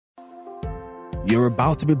You're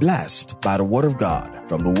about to be blessed by the Word of God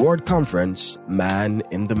from the Word Conference, Man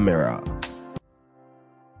in the Mirror.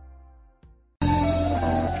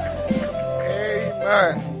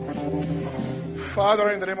 Amen. Father,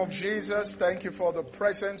 in the name of Jesus, thank you for the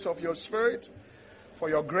presence of your Spirit, for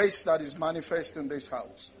your grace that is manifest in this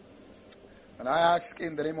house. And I ask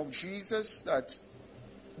in the name of Jesus that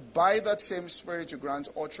by that same Spirit you grant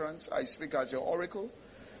utterance. I speak as your oracle.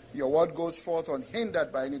 Your word goes forth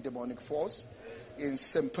unhindered by any demonic force, in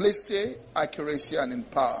simplicity, accuracy, and in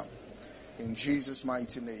power. In Jesus'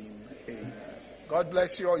 mighty name, amen. God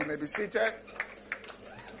bless you all. You may be seated.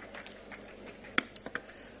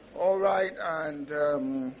 All right, and I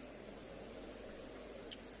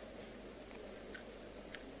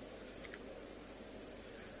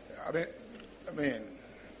mean,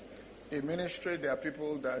 in ministry, there are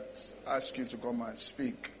people that ask you to come and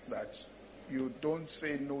speak that you don't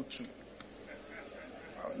say no to.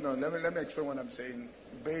 No, let me explain what I'm saying.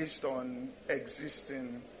 Based on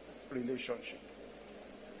existing relationship.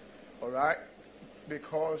 All right?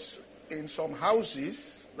 Because in some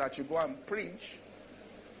houses that you go and preach,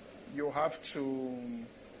 you have to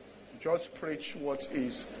just preach what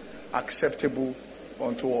is acceptable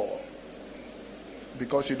unto all.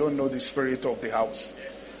 Because you don't know the spirit of the house.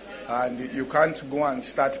 And you can't go and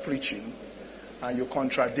start preaching and you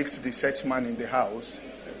contradict the set man in the house,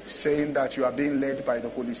 saying that you are being led by the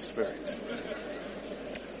Holy Spirit.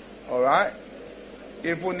 Alright?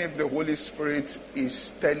 Even if the Holy Spirit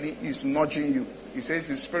is nudging you. He says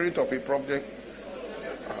the spirit of a prophet.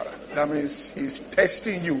 That means he's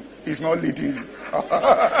testing you. He's not leading you.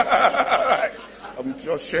 I'm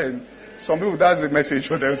just sharing. Some people, that's the message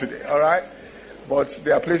for them today. Alright? But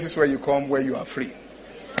there are places where you come where you are free.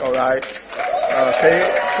 Alright?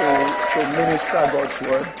 Okay? To minister God's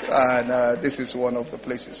word. And this is one of the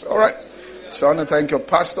places. Alright? So I want to thank your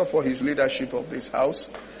pastor for his leadership of this house.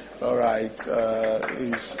 Alright?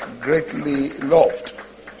 He's greatly loved.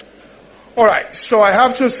 Alright. So I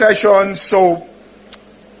have 2 sessions. So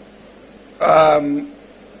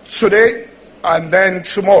today and then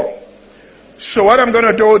tomorrow. So what I'm going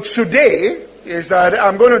to do today is that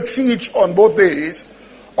I'm going to teach on both days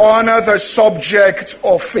on the subject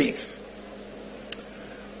of faith.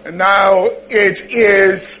 Now, it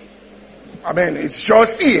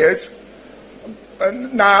just is.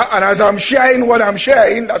 Now, and as I'm sharing what I'm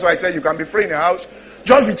sharing, that's why I said you can be free in the house.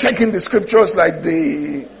 Just be checking the scriptures like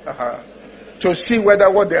to see whether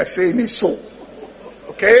what they are saying is so.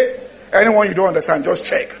 Okay? Anyone you don't understand, just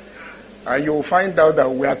check. And you'll find out that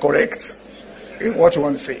we are correct in what you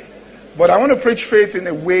want to say. But I want to preach faith in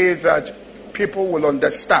a way that people will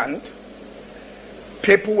understand.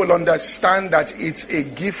 People will understand that it's a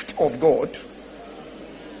gift of God.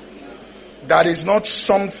 That is not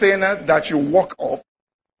something that you walk up.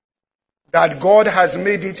 That God has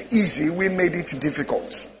made it easy, we made it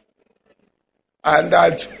difficult. And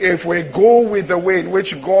that if we go with the way in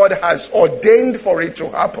which God has ordained for it to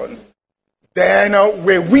happen, then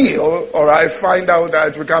we will, find out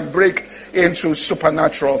that we can break into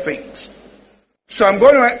supernatural things. So I'm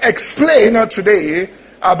going to explain today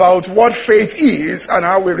about what faith is and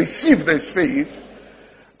how we receive this faith.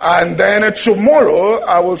 And then tomorrow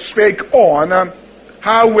I will speak on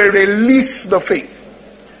how we release the faith.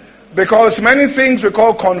 Because many things we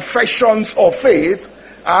call confessions of faith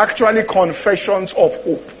are actually confessions of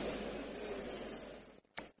hope.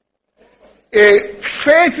 A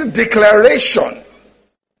faith declaration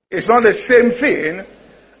is not the same thing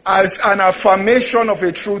as an affirmation of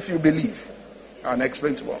a truth you believe. I'll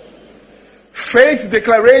explain tomorrow. Faith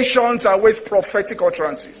declarations are always prophetic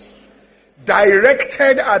utterances,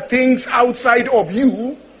 directed at things outside of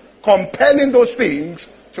you, compelling those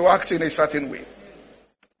things to act in a certain way.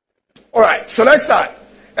 Alright, so let's start.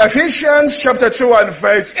 Ephesians chapter 2 and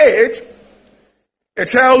verse 8. It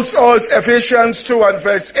tells us, Ephesians 2 and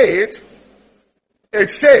verse 8,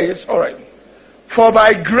 it says, alright, for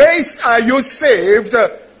by grace are you saved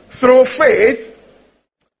through faith,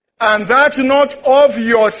 and that not of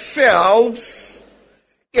yourselves,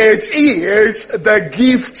 it is the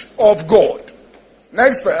gift of God.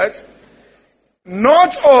 Next verse.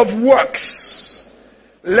 Not of works,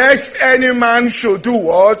 lest any man should do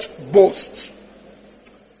what? Boast.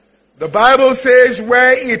 The Bible says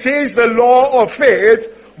where it is the law of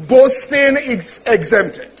faith, boasting is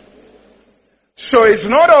exempted. So it's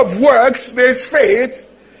not of works, this faith.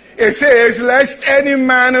 It says, lest any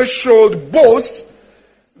man should boast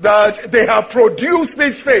that they have produced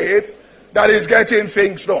this faith that is getting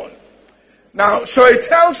things done. Now, so it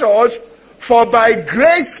tells us, for by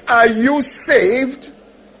grace are you saved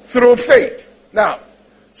through faith. Now,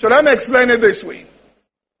 so let me explain it this way.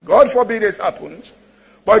 God forbid this happens.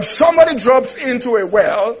 But if somebody drops into a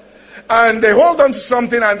well and they hold on to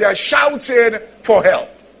something and they are shouting for help,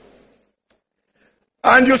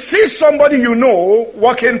 and you see somebody you know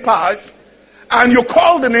walking past and you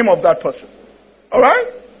call the name of that person, all right?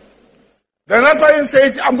 Then that person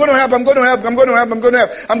says, I'm going to help, I'm going to help, I'm going to help, I'm going to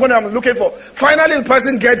help, I'm going to help, I'm looking for. Finally, the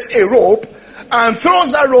person gets a rope and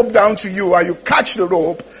throws that rope down to you, and you catch the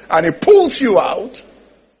rope and it pulls you out.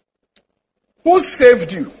 Who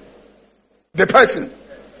saved you? The person.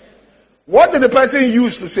 What did the person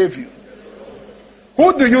use to save you?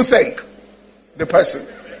 Who do you think? The person.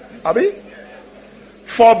 Abi?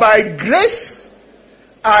 For by grace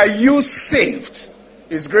are you saved.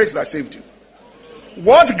 It's grace that saved you.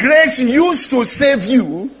 What grace used to save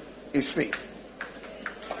you is faith.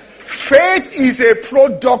 Faith is a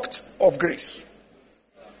product of grace.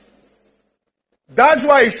 That's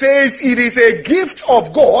why it says it is a gift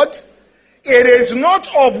of God. It is not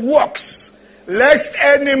of works, lest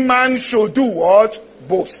any man should do what?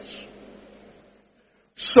 Boast.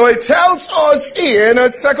 So it tells us in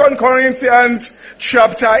 2 Corinthians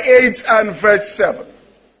chapter 8 and verse 7.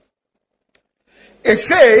 It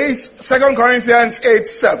says, 2 Corinthians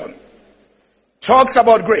 8:7 talks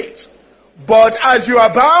about grace. But as you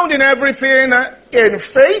abound in everything, in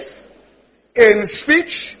faith, in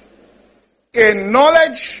speech, in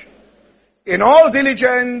knowledge, in all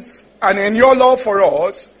diligence, and in your love for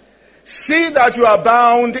us, see that you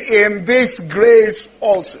abound in this grace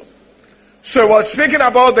also. So we're speaking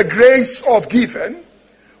about the grace of giving,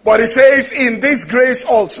 but it says in this grace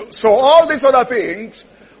also. So all these other things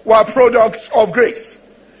were products of grace.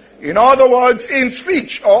 In other words, in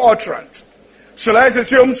speech or utterance. So let's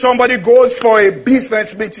assume somebody goes for a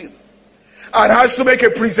business meeting and has to make a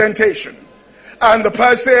presentation, and the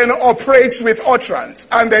person operates with utterance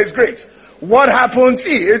and there is grace. What happens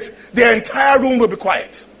is the entire room will be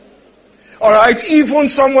quiet. Alright, even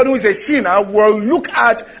someone who is a sinner will look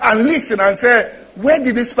at and listen and say, where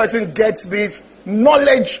did this person get this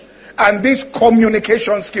knowledge and these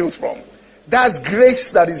communication skills from? That's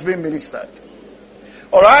grace that is being ministered.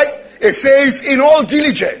 Alright? It says, in all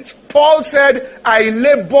diligence. Paul said, I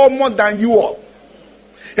labor more than you all.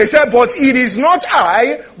 He said, but it is not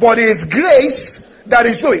I, but it is grace that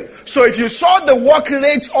is doing. So if you saw the work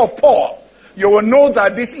rate of Paul, you will know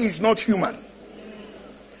that this is not human.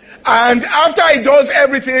 And after he does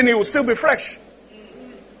everything, he will still be fresh.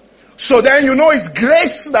 So then you know it's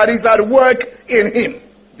grace that is at work in him.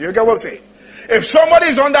 Do you get what I'm saying? If somebody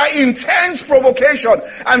is under intense provocation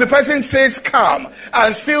and the person says calm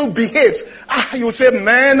and still behaves, you say,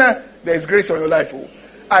 man, there's grace on your life. Oh.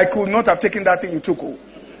 I could not have taken that thing you took. Oh.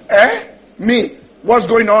 Me. What's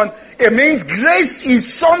going on? It means grace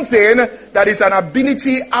is something that is an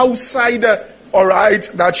ability outside, alright,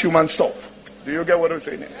 that human stuff. Do you get what I'm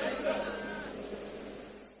saying?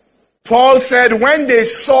 Paul said, when they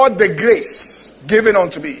saw the grace given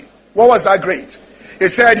unto me, what was that grace? He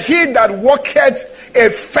said, he that worketh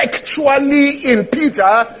effectually in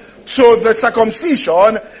Peter to the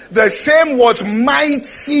circumcision, the same was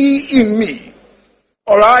mighty in me.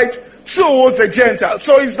 Alright? To the Gentiles.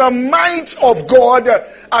 So it's the might of God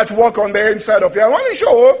at work on the inside of you. I want to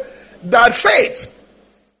show that faith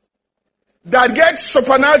that gets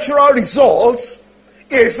supernatural results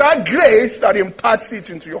is that grace that imparts it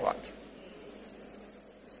into your heart.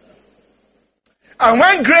 And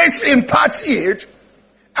when grace imparts it,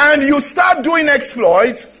 and you start doing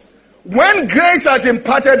exploits, when grace has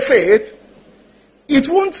imparted faith, it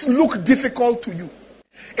won't look difficult to you.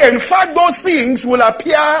 In fact, those things will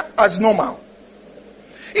appear as normal.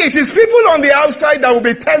 It is people on the outside that will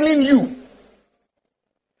be telling you.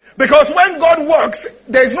 Because when God works,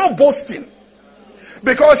 there is no boasting.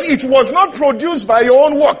 Because it was not produced by your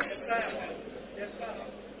own works.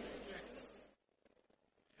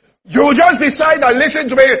 You just decide that, listen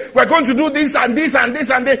to me, we're going to do this and this and this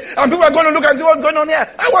and this, and people are going to look and see what's going on here,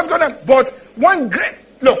 and what's going on. But one great,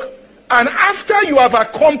 look, and after you have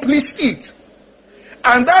accomplished it,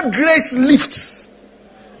 and that grace lifts,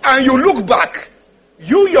 and you look back,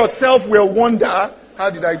 you yourself will wonder, how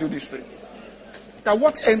did I do this thing? That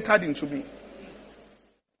what entered into me?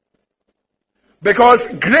 Because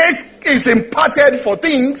grace is imparted for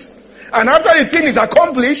things, and after the thing is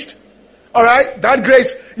accomplished, alright, that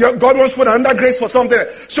grace, God wants to put another grace for something.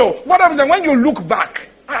 So, what happens then when you look back?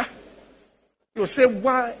 You'll say,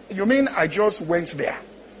 why? You mean I just went there?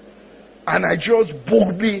 And I just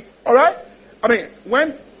boldly, alright? I mean,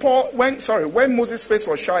 when Moses' face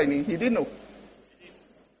was shining, he didn't know.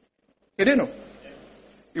 He didn't know.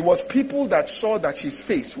 It was people that saw that his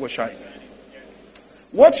face was shining.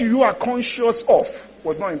 What you are conscious of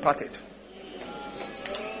was not imparted.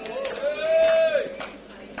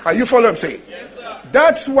 Are you following what I'm saying? Yes, sir.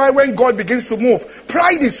 That's why when God begins to move,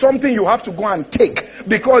 pride is something you have to go and take,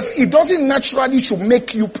 because it doesn't naturally should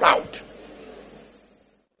make you proud.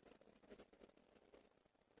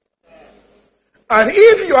 And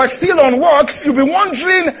if you are still on works, you'll be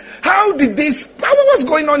wondering, what's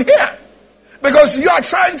going on here? Because you are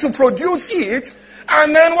trying to produce it,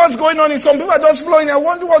 and then what's going on is some people are just flowing and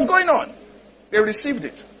wonder what's going on. They received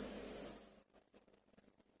it.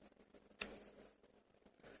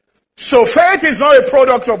 So faith is not a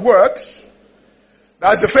product of works.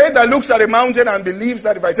 That's the faith that looks at a mountain and believes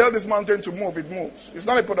that if I tell this mountain to move, it moves. It's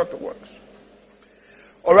not a product of works.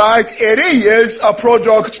 Alright, it is a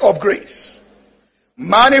product of grace,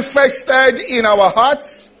 manifested in our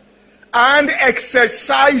hearts and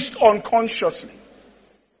exercised unconsciously.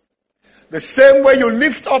 The same way you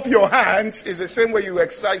lift up your hands is the same way you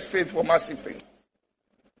exercise faith for massive things.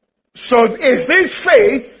 So is this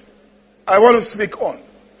faith I want to speak on?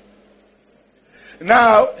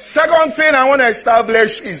 Now, second thing I want to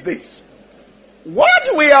establish is this.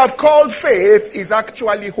 What we have called faith is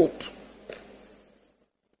actually hope.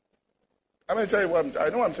 I'm going to tell you I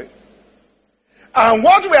know what I'm saying. And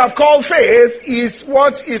what we have called faith is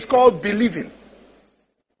what is called believing.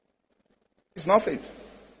 It's not faith.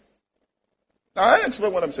 Now, I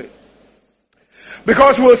explain what I'm saying.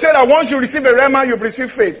 Because we'll say that once you receive a Rhema, you've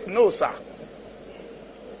received faith. No, sir.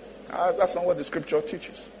 That's not what the scripture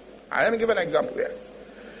teaches. I am giving an example here.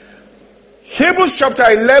 Hebrews chapter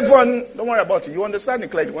 11, don't worry about it. You understand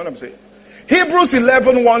clearly what I'm saying. Hebrews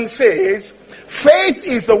 11:1 says, faith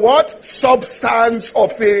is the what? Substance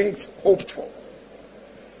of things hoped for.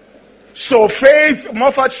 So faith,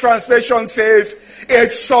 Moffat's translation says,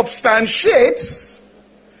 it substantiates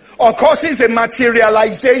or causes a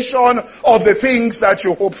materialization of the things that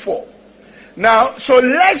you hope for. Now, so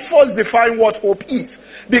let's first define what hope is.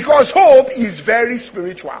 Because hope is very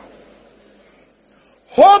spiritual.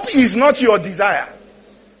 Hope is not your desire.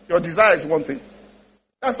 Your desire is one thing.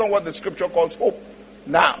 That's not what the scripture calls hope.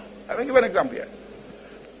 Now, let me give an example here.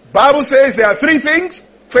 Bible says there are three things: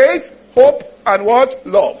 faith, hope, and what?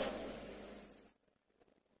 Love.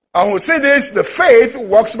 And we'll say this, the faith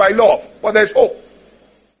works by love, but there's hope.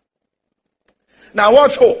 Now,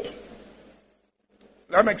 what's hope?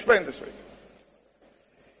 Let me explain this way.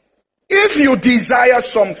 If you desire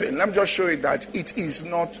something, let me just show you that it is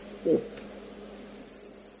not hope.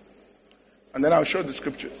 And then I'll show the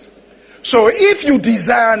scriptures. So if you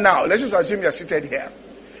desire now, let's just assume you're seated here,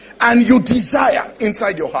 and you desire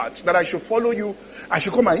inside your heart that I should follow you, I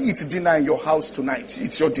should come and eat dinner in your house tonight.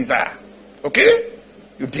 It's your desire. Okay?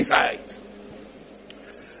 You desire it.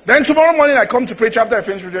 Then tomorrow morning I come to preach after I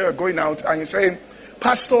finish preaching, you're going out, and you're saying,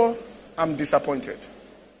 Pastor, I'm disappointed.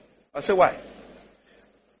 I say, why?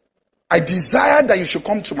 I desire that you should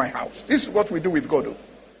come to my house. This is what we do with God.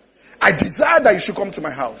 I desire that you should come to my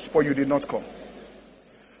house, but you did not come.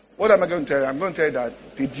 What am I going to tell you? I'm going to tell you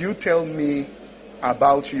that, did you tell me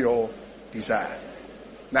about your desire?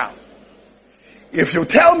 Now, if you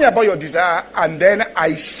tell me about your desire, and then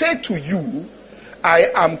I say to you, I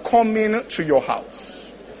am coming to your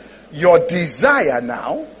house, your desire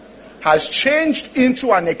now has changed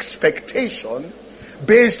into an expectation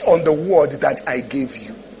based on the word that I gave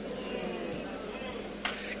you.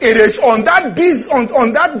 It is on that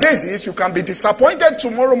basis you can be disappointed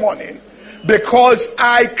tomorrow morning, because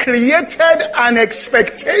I created an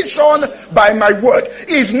expectation by my word.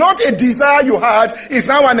 It's not a desire you had, it's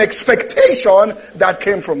now an expectation that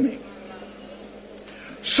came from me.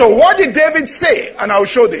 So what did David say? And I'll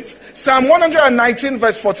show this. Psalm 119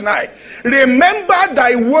 verse 49. Remember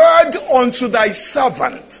thy word unto thy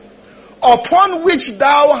servant, upon which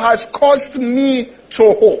thou hast caused me to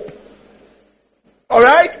hope.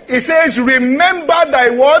 Alright? It says, remember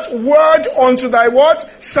thy what? Word unto thy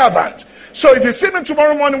what? Servant. So if you see me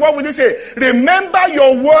tomorrow morning, what will you say? Remember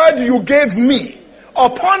your word you gave me,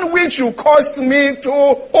 upon which you caused me to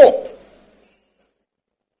hope.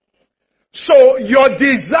 So your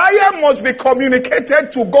desire must be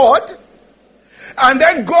communicated to God, and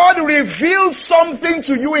then God reveals something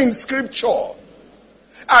to you in scripture.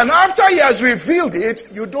 And after he has revealed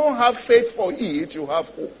it, you don't have faith for it, you have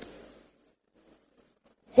hope.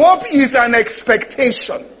 Hope is an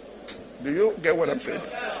expectation. Do you get what I'm saying?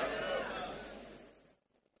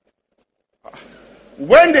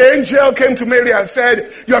 When the angel came to Mary and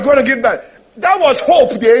said, you are going to give birth, that was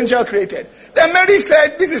hope the angel created. Then Mary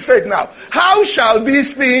said, this is faith now. How shall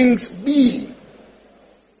these things be?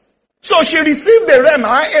 So she received the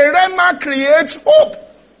Rhema. A Rhema creates hope.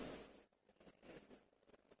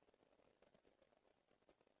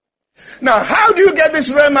 Now, how do you get this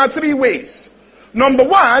Rhema? 3 ways. Number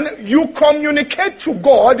one, you communicate to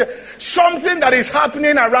God something that is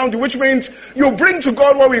happening around you, which means you bring to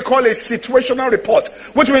God what we call a situational report,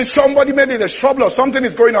 which means somebody, maybe there's trouble or something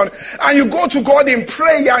is going on, and you go to God in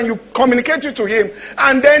prayer and you communicate it to him,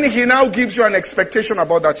 and then he now gives you an expectation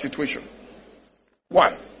about that situation.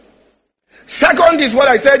 One. Second is what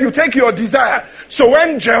I said, you take your desire. So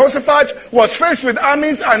when Jehoshaphat was faced with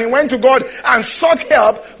armies and he went to God and sought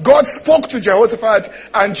help, God spoke to Jehoshaphat,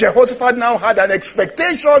 and Jehoshaphat now had an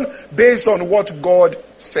expectation based on what God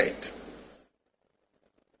said.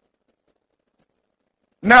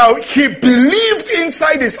 Now, he believed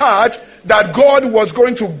inside his heart that God was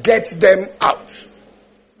going to get them out.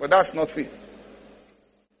 But that's not faith.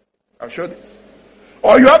 I'll show this.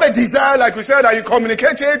 Or you have a desire, like we said, and you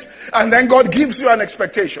communicate it, and then God gives you an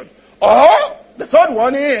expectation. Or, the third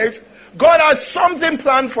one is, God has something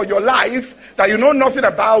planned for your life that you know nothing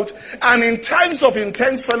about, and in times of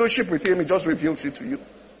intense fellowship with him, he just reveals it to you.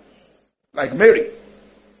 Like Mary.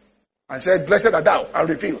 And said, blessed art thou, and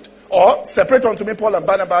revealed. Or, separate unto me Paul and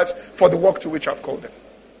Barnabas for the work to which I've called them.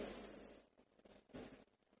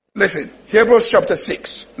 Listen, Hebrews chapter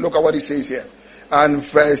 6. Look at what he says here. And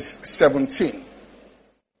verse 17.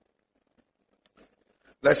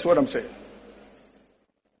 That's what I'm saying.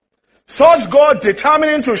 Thus God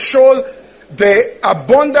determining to show the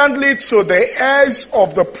abundantly to the heirs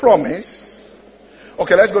of the promise.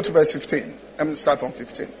 Okay, let's go to verse 15. Let me start from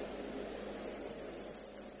 15.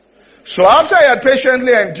 So after he had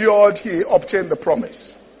patiently endured, he obtained the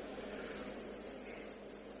promise.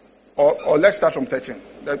 Or let's start from 13.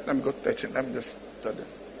 Let me go to 13. Let me just tell them.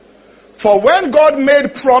 For when God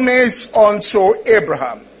made promise unto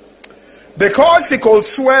Abraham, because he could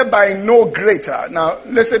swear by no greater. Now,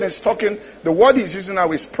 listen, it's talking, the word he's using now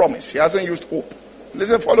is promise. He hasn't used hope.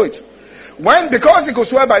 Listen, follow it. Because he could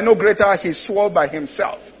swear by no greater, he swore by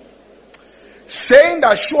himself, saying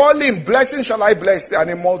that surely in blessing shall I bless thee, and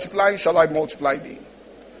in multiplying shall I multiply thee.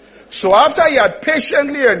 So after he had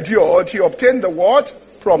patiently endured, he obtained the what?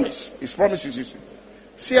 Promise. His promise is using.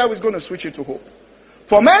 See how he's going to switch it to hope.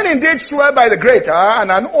 For men indeed swear by the greater,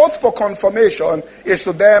 and an oath for confirmation is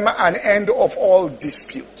to them an end of all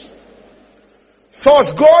dispute.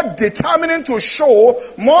 Thus God determining to show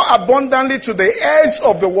more abundantly to the heirs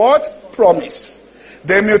of the what? Promise.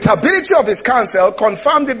 The immutability of his counsel,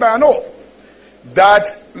 confirmed it by an oath. That,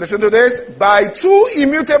 listen to this, by two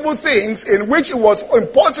immutable things in which it was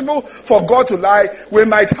impossible for God to lie, we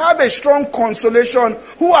might have a strong consolation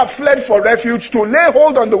who have fled for refuge to lay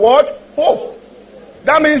hold on the what? Hope.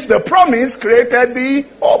 That means the promise created the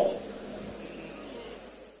hope.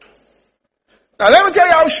 Now let me tell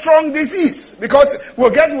you how strong this is. Because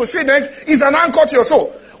we'll see next, it's an anchor to your soul.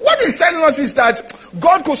 What he's telling us is that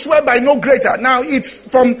God could swear by no greater. Now it's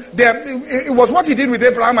from it was what he did with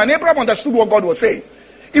Abraham, and Abraham understood what God was saying.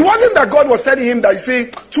 It wasn't that God was telling him that, you see,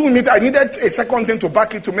 2 minutes, I needed a second thing to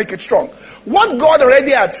back it to make it strong. What God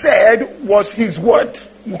already had said was his word.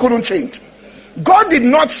 We couldn't change. God did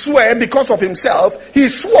not swear because of himself. He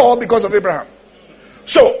swore because of Abraham.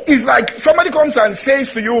 So it's like somebody comes and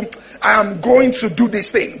says to you, I am going to do this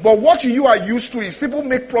thing. But what you are used to is people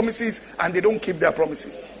make promises and they don't keep their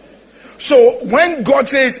promises. So when God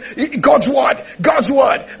says, God's word, God's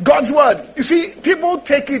word, God's word, you see, people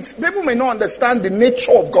may not understand the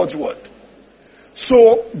nature of God's word.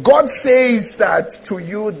 So God says that to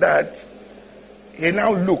you that he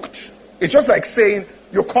now looked. It's just like saying,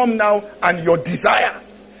 you come now and your desire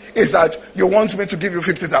is that you want me to give you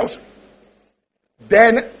 50,000.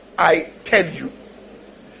 Then I tell you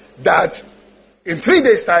that in 3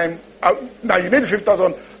 days time, now you need the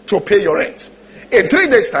 50,000 to pay your rent. In 3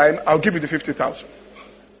 days time, I'll give you the 50,000.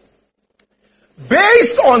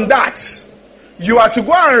 Based on that, you are to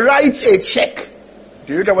go and write a check.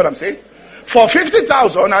 Do you get what I'm saying? For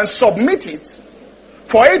 50,000 and submit it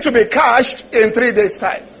for it to be cashed in 3 days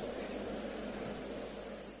time.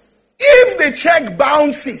 If the check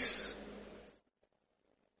bounces,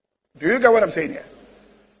 do you get what I'm saying here?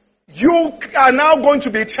 You are now going to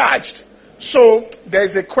be charged. So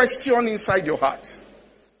there's a question inside your heart.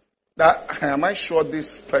 That, am I sure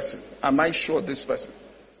this person? Am I sure this person?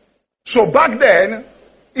 So back then,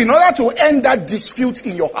 in order to end that dispute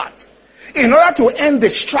in your heart, in order to end the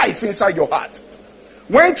strife inside your heart,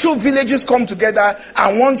 when two villages come together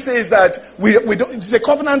and one says that we don't, it's a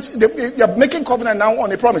covenant, they are making covenant now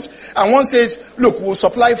on a promise. And one says, look, we'll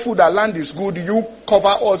supply food, our land is good, you cover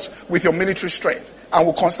us with your military strength. and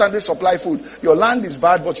will constantly supply food. Your land is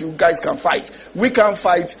bad, but you guys can fight. We can't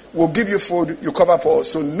fight. We'll give you food. You cover for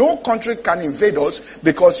us. So no country can invade us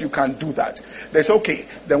because you can do that. That's okay.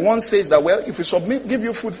 Then one says that, well, if we submit, give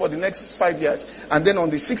you food for the next 5 years, and then on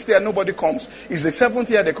the 6th year nobody comes. It's the 7th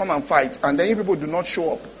year they come and fight, and then if people do not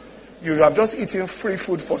show up, you have just eaten free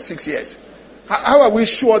food for 6 years. How are we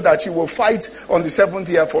sure that you will fight on the 7th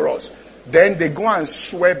year for us? Then they go and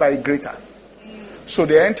swear by a greater. So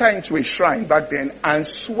they enter into a shrine back then and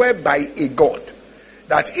swear by a god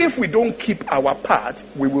that if we don't keep our part,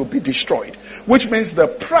 we will be destroyed. Which means the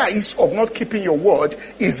price of not keeping your word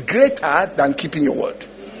is greater than keeping your word.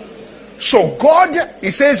 So God,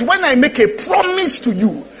 he says, when I make a promise to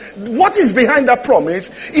you, what is behind that promise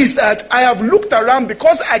is that I have looked around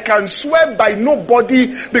because I can swear by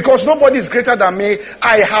nobody, because nobody is greater than me.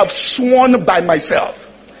 I have sworn by myself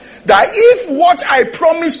that if what I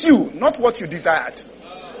promised you, not what you desired.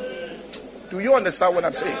 Do you understand what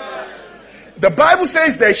I'm saying? The Bible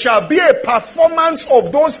says there shall be a performance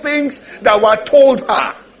of those things that were told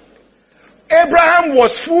her. Abraham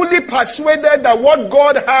was fully persuaded that what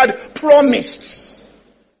God had promised.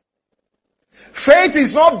 Faith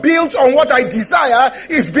is not built on what I desire,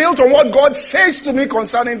 it's built on what God says to me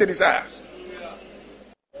concerning the desire.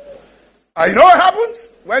 And you know what happens?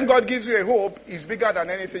 When God gives you a hope, it's bigger than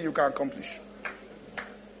anything you can accomplish.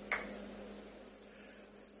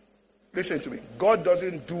 Listen to me. God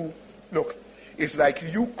doesn't do, look, it's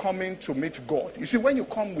like you coming to meet God. You see, when you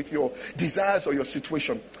come with your desires or your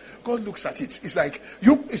situation, God looks at it. It's like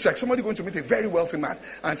somebody going to meet a very wealthy man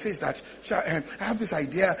and says that, sir, I have this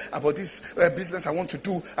idea about this business I want to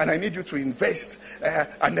do, and I need you to invest.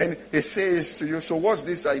 And then he says to you, so what's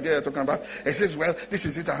this idea you're talking about? He says, well, this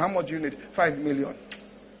is it, and how much do you need? 5 million.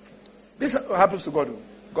 This happens to God.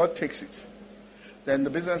 God takes it. Then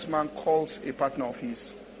the businessman calls a partner of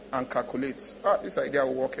his and calculates. This idea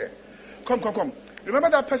will work here. Come.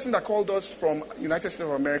 Remember that person that called us from United States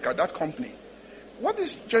of America, that company? What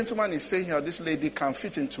this gentleman is saying here, this lady can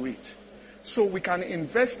fit into it. So we can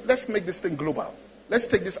invest, let's make this thing global. Let's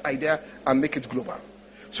take this idea and make it global.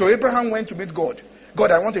 So Abraham went to meet God.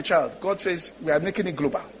 God, I want a child. God says, we are making it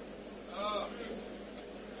global.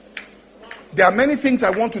 There are many things I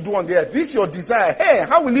want to do on the earth. This is your desire. Hey,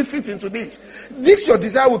 how will it fit into this? This your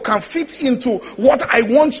desire can fit into what I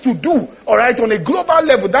want to do. Alright, on a global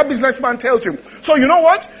level, that businessman tells him. So you know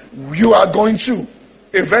what? You are going to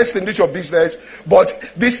invest in this your business,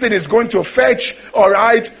 but this thing is going to fetch,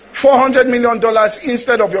 alright, $400 million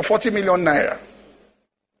instead of your 40 million naira.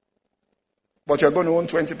 But you're going to own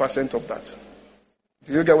 20% of that.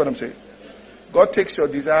 Do you get what I'm saying? God takes your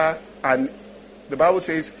desire, and the Bible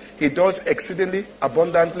says he does exceedingly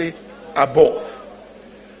abundantly above.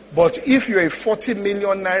 But if you're a 40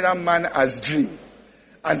 million naira man as dream,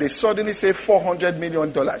 and they suddenly say $400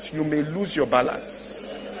 million, you may lose your balance.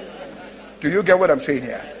 Do you get what I'm saying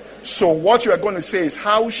here? So what you are going to say is,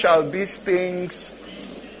 how shall these things...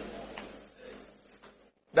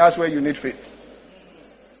 That's where you need faith.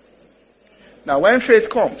 Now when faith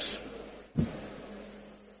comes,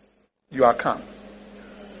 you are calm.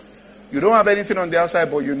 You don't have anything on the outside,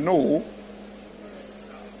 but you know.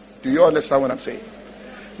 Do you understand what I'm saying?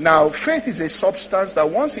 Now, faith is a substance that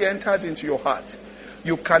once it enters into your heart,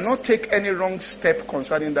 you cannot take any wrong step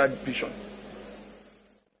concerning that vision.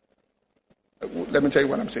 Let me tell you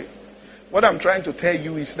what I'm saying. What I'm trying to tell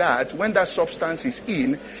you is that when that substance is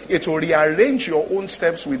in, it will rearrange your own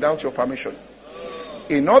steps without your permission.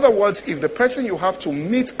 In other words, if the person you have to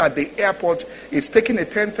meet at the airport is taking a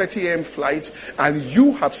 10:30 a.m. flight, and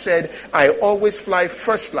you have said, I always fly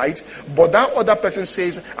first flight, but that other person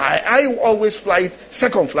says, I always fly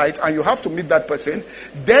second flight, and you have to meet that person,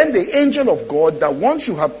 then the angel of God, that once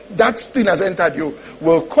you have, that thing has entered you,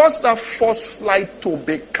 will cause that first flight to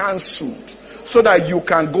be cancelled, so that you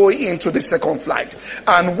can go into the second flight.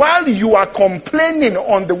 And while you are complaining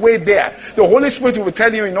on the way there, the Holy Spirit will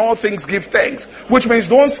tell you, in all things give thanks. Which means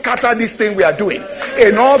don't scatter this thing we are doing.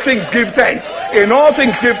 In all things give thanks. In all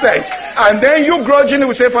things give thanks. And then you grudgingly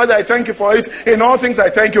will say, Father, I thank you for it. In all things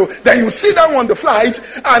I thank you. Then you sit down on the flight,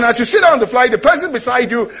 and as you sit down on the flight, the person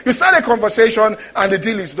beside you, you start a conversation, and the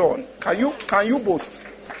deal is done. Can you boast?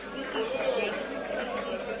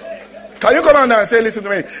 Can you come out and say, listen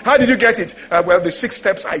to me, how did you get it? Well, the 6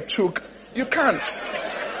 steps I took. You can't.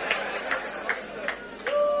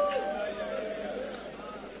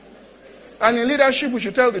 And in leadership, we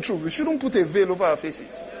should tell the truth. We shouldn't put a veil over our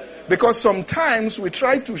faces. Because sometimes we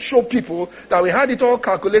try to show people that we had it all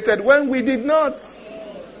calculated when we did not.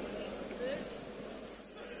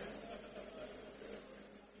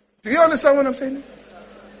 Do you understand what I'm saying?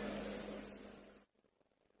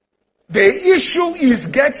 The issue is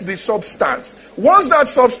get the substance. Once that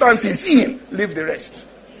substance is in, leave the rest.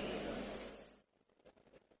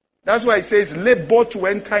 That's why it says, labor to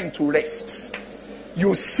enter into rest.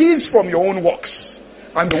 You cease from your own works,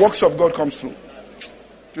 and the works of God comes through.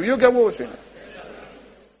 Do you get what we're saying?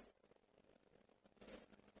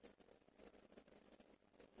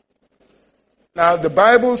 Now, the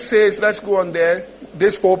Bible says, let's go on there,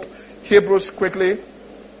 this hope, Hebrews quickly.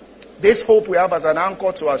 This hope we have as an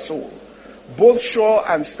anchor to our soul, both sure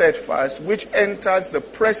and steadfast, which enters the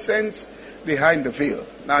present behind the veil.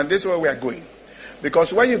 Now, this is where we are going.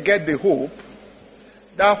 Because when you get the hope,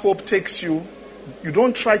 that hope takes you, you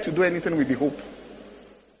don't try to do anything with the hope.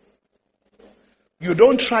 You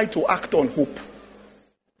don't try to act on hope.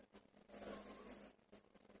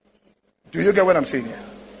 Do you get what I'm saying here?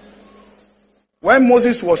 When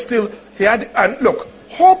Moses was still, and look,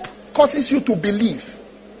 hope causes you to believe.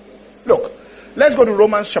 Look, let's go to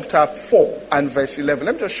Romans chapter 4 and verse 11.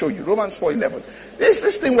 Let me just show you. Romans 4:11.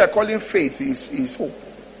 This thing we're calling faith is hope.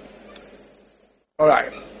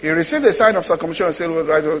 Alright. He received the sign of circumcision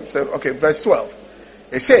and said, okay, verse 12.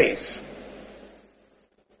 It says,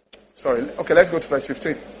 okay, let's go to verse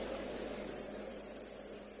 15.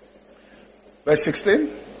 Verse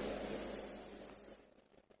 16.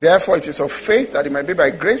 Therefore it is of faith that it might be by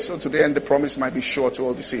grace, so to the end the promise might be sure to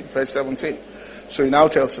all the seed. Verse 17. So he now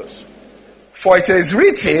tells us, for it is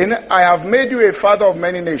written, I have made you a father of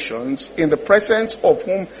many nations, in the presence of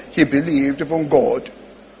whom he believed, even God,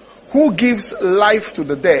 who gives life to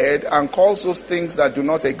the dead and calls those things that do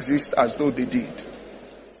not exist as though they did.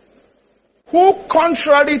 Who,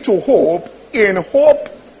 contrary to hope, in hope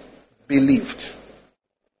believed.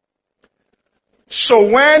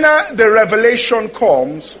 So when the revelation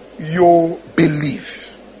comes, you believe.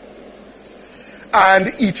 And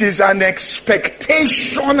it is an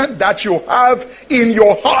expectation that you have in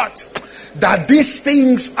your heart that these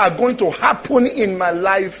things are going to happen in my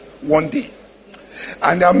life one day.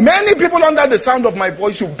 And there are many people under the sound of my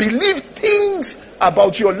voice who believe things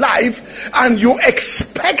about your life and you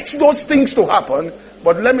expect those things to happen.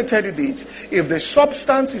 But let me tell you this, if the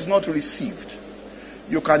substance is not received,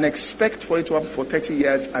 you can expect for it to happen for 30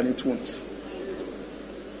 years and it won't.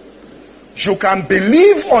 You can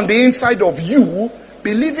believe on the inside of you.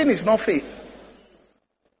 Believing is not faith.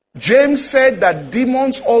 James said that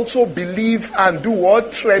demons also believe and do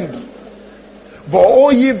what? Tremble. But oh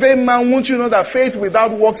ye vain man, won't you know that faith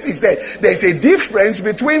without works is dead? There's a difference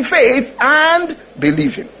between faith and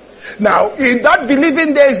believing. Now, in that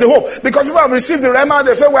believing there is the hope. Because people have received the Rhema,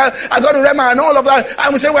 they say, well, I got the Rhema and all of that.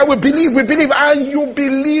 And we say, well, we believe. And you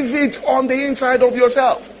believe it on the inside of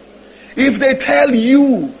yourself. If they tell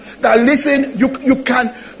you that, listen,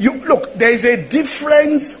 look, there is a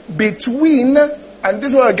difference between, and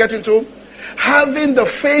this is what I get into, having the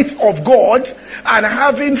faith of God and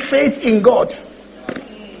having faith in God.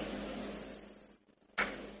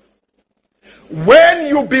 When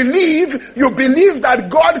you believe that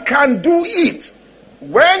God can do it.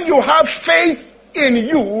 When you have faith in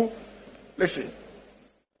you, listen,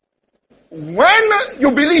 when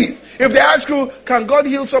you believe, if they ask you, can God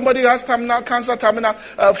heal somebody who has terminal cancer,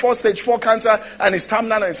 stage 4 cancer, and is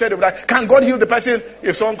terminal, and instead of that, can God heal the person?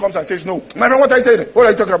 If someone comes and says, no. My friend, what are you saying? What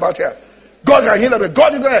are you talking about here? God can heal them.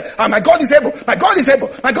 God is there. And my God is able. My God is able.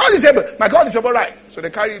 My God is able. My God is able. Right. So they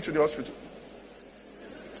carry you to the hospital.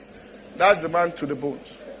 That's the man to the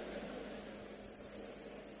bones.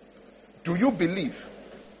 Do you believe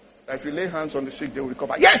that if you lay hands on the sick, they will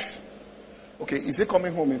recover? Yes! Okay, is he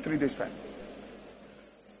coming home in 3 days' time?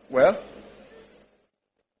 Well,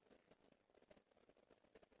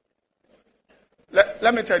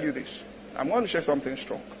 let me tell you this. I'm going to share something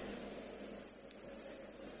strong.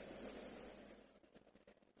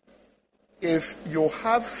 If you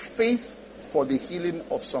have faith for the healing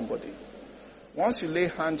of somebody, once you lay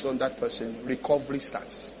hands on that person, recovery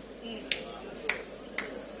starts.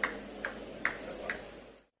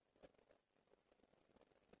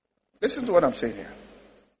 Listen to what I'm saying here.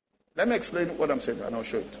 Let me explain what I'm saying and I'll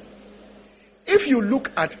show it. If you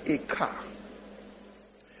look at a car,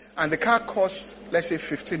 and the car costs, let's say,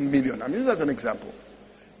 15 million. I'm using this as an example.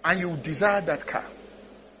 And you desire that car.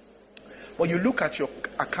 But you look at your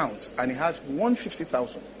account and it has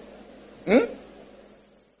 150,000.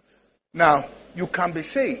 Now, you can be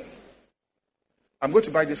saying, I'm going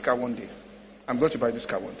to buy this car one day. I'm going to buy this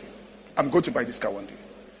car one day. I'm going to buy this car one day.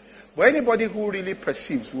 But anybody who really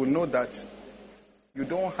perceives will know that you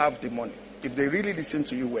don't have the money. If they really listen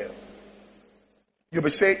to you well. You'll be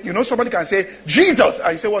saying, somebody can say, Jesus!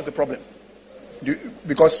 And you say, what's the problem?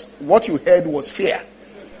 Because what you heard was fear,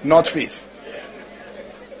 not faith.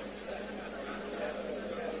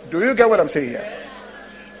 Do you get what I'm saying here?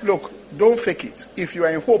 Look, don't fake it. If you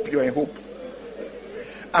are in hope, you are in hope.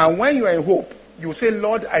 And when you are in hope, you say,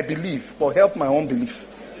 Lord, I believe, but help my unbelief.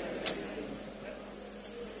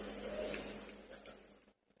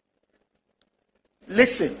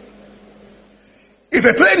 Listen. If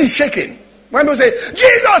a plane is shaking, when people say,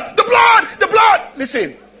 Jesus, the blood, the blood.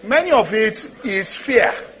 Listen, many of it is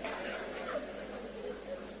fear.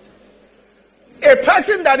 A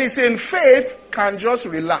person that is in faith can just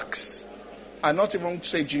relax and not even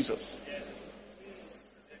say Jesus.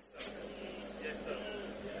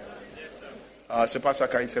 So Pastor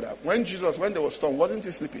Kai said that. When there was storm, wasn't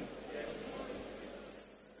he sleeping?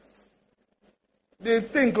 The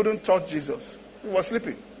thing couldn't touch Jesus. He was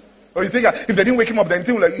sleeping. Or you think if they didn't wake him up, then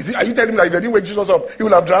are you telling me that if they didn't wake Jesus up, he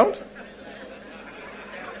would have drowned?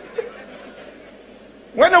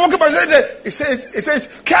 When they woke up and said, it says,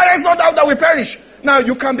 carry us not out that we perish. Now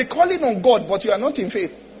you can be calling on God, but you are not in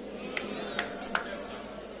faith.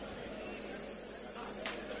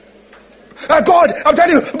 God, I'm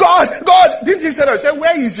telling you, God, didn't he say that? He said,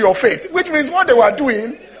 where is your faith? Which means what they were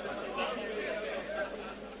doing.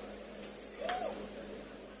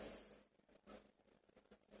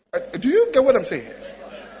 Do you get what I'm saying here?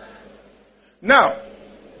 Now,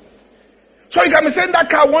 so you can be saying that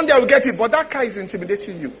car, one day I will get it, but that car is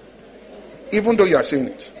intimidating you. Even though you are saying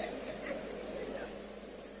it.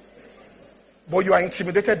 But you are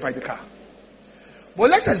intimidated by the car. But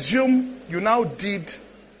let's assume you now did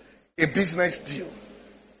a business deal.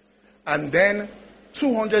 And then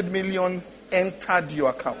 200 million entered your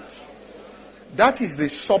account. That is the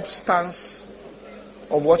substance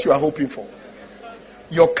of what you are hoping for.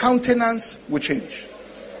 Your countenance will change.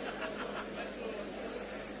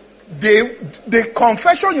 The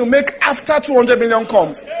confession you make after 200 million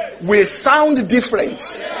comes will sound different.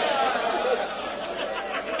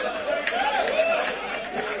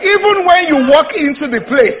 Even when you walk into the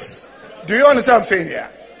place, do you understand what I'm saying here?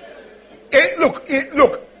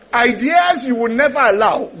 Look, ideas you will never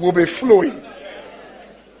allow will be flowing.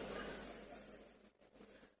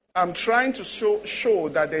 I'm trying to show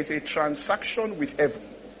that there's a transaction with heaven.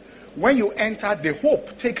 When you enter, the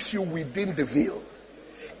hope takes you within the veil.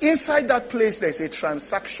 Inside that place, there's a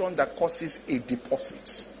transaction that causes a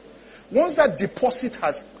deposit. Once that deposit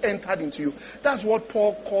has entered into you, that's what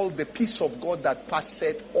Paul called the peace of God that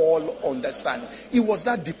passeth all understanding. It was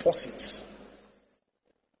that deposit.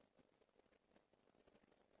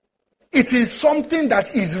 It is something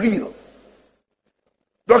that is real.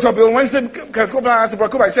 Dr. Bill Winston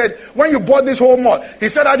he said, when you bought this whole mall, he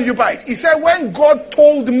said, how did you buy it? He said, when God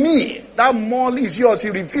told me that mall is yours,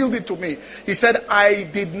 he revealed it to me. He said, I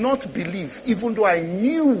did not believe, even though I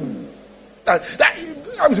knew that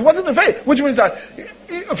it wasn't the faith, which means that,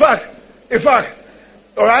 in fact,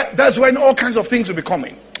 all right, that's when all kinds of things will be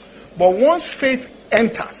coming. But once faith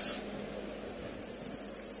enters,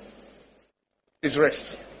 it's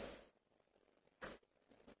rest.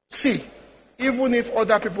 See, even if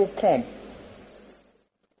other people come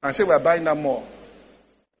and say we're buying that more,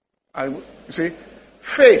 and you see,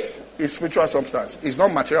 faith is spiritual substance. It's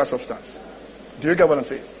not material substance. Do you get what I'm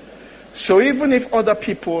saying? So even if other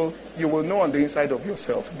people, you will know on the inside of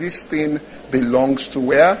yourself, this thing belongs to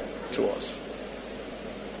where? To us.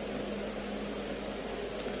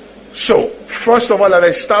 So, first of all, I've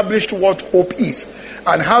established what hope is.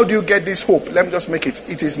 And how do you get this hope? Let me just make it.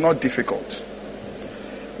 It is not difficult.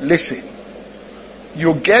 Listen.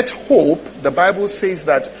 You get hope, the Bible says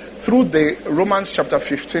that through the Romans chapter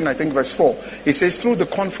 15, I think verse 4, it says through the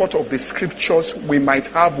comfort of the scriptures we might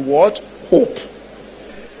have what? Hope.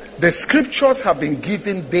 The scriptures have been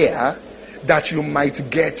given there that you might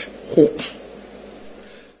get hope.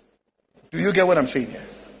 Do you get what I'm saying here?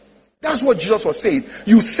 That's what Jesus was saying.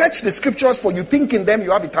 You search the scriptures for you think in them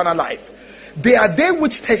you have eternal life. They are they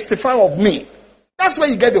which testify of me. That's where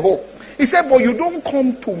you get the hope. He said, but you don't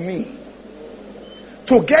come to me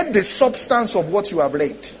to get the substance of what you have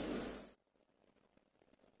read.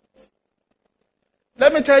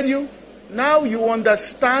 Let me tell you, now you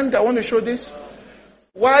understand, I want to show this.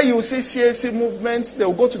 Why you see CAC movements, they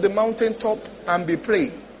will go to the mountaintop and be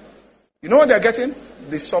praying. You know what they're getting?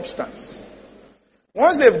 The substance.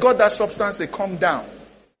 Once they've got that substance, they come down.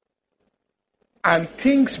 And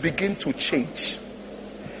things begin to change.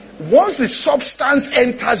 Once the substance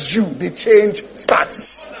enters you, the change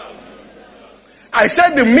starts. I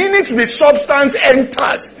said the minute the substance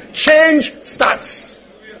enters, change starts.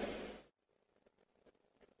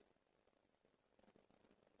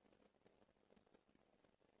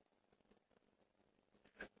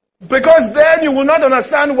 Because then you will not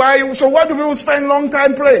understand why. So what do people spend long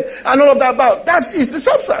time praying and all of that about? That is the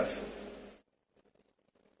substance.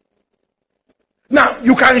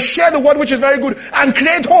 you can share the word, which is very good, and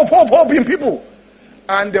create hope in people.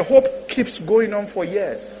 And the hope keeps going on for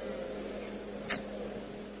years.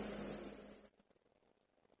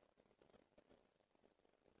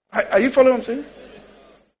 Are you following what I'm saying?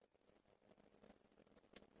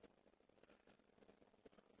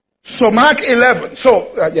 So Mark 11.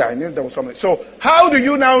 I knew there was something. So how do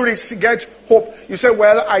you now get hope? You say,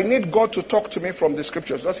 well, I need God to talk to me from the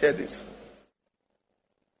scriptures. Let's hear this.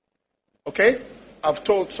 Okay? I've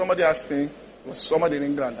told, somebody asked me, it was somebody in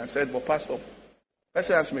England, and said, well, Pastor, let's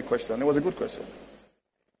ask me a question. It was a good question.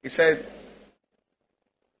 He said,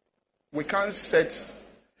 we can't set,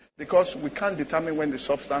 because we can't determine when the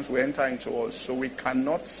substance will enter into us, so we can't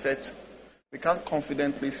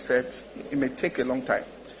confidently set, it may take a long time.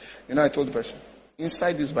 You know, I told the person,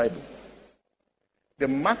 inside this Bible, the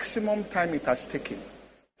maximum time it has taken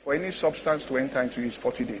for any substance to enter into you is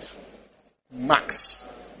 40 days. Max.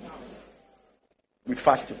 With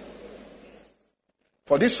fasting.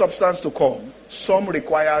 For this substance to come, some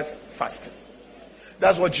requires fasting.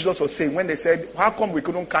 That's what Jesus was saying when they said, how come we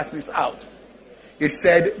couldn't cast this out? He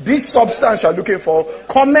said, this substance you're looking for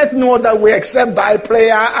cometh no other way except by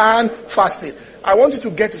prayer and fasting. I want you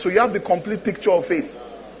to get it so you have the complete picture of faith.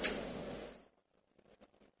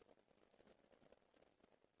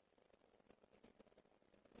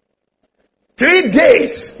 Three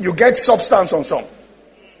days, you get substance on some.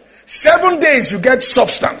 7 days, you get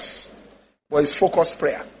substance. But it's focused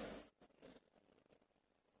prayer.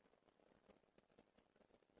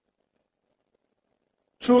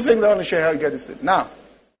 Two things I want to share how you get this thing. Now,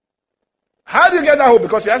 how do you get that hope?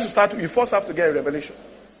 Because you first have to get a revelation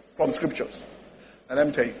from scriptures. And let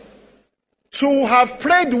me tell you. To have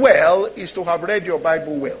prayed well is to have read your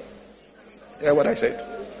Bible well. Hear what I said?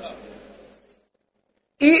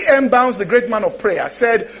 E.M. Bounds, the great man of prayer,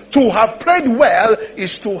 said, to have prayed well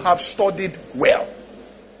is to have studied well.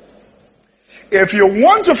 If you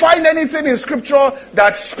want to find anything in scripture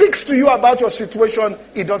that speaks to you about your situation,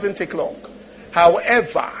 it doesn't take long.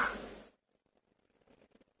 However,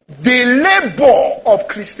 the labor of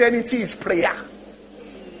Christianity is prayer.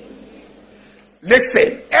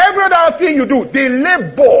 Listen, every other thing you do, the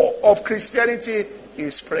labor of Christianity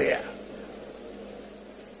is prayer.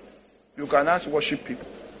 You can ask worship people.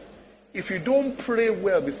 If you don't pray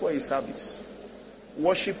well before a service,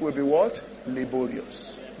 worship will be what?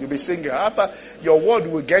 Laborious. You'll be singing. After your word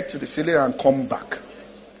will get to the ceiling and come back.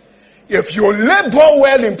 If you labor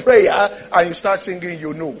well in prayer and you start singing,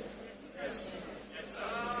 you know.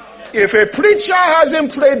 If a preacher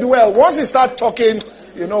hasn't prayed well, once he starts talking,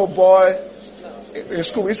 you know, boy, in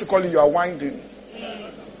school we used to call it you are winding.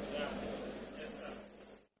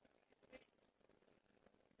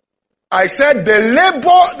 I said the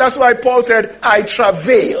labor, that's why Paul said, I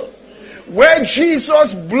travail. Where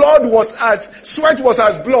Jesus' sweat was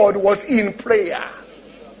as blood was in prayer.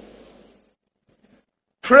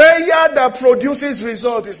 Prayer that produces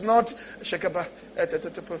result is not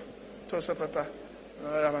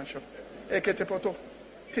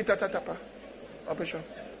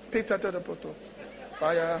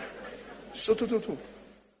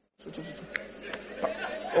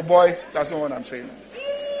oh boy, that's not what I'm saying.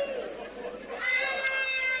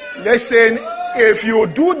 Listen, if you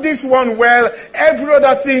do this one well, every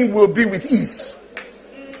other thing will be with ease.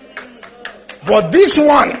 But this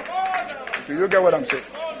one, do you get what I'm saying?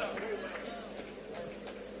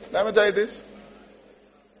 Let me tell you this.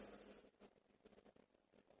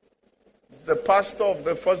 The pastor of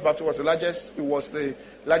the First Baptist was the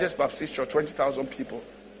largest Baptist church, 20,000 people.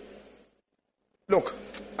 Look,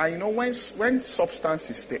 I know when substance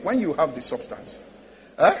is there, when you have the substance,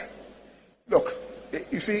 look,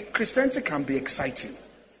 you see, Christianity can be exciting.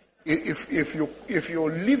 If you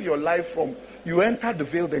live your life from, you enter the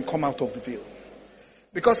veil, then come out of the veil.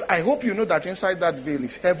 Because I hope you know that inside that veil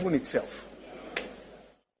is heaven itself.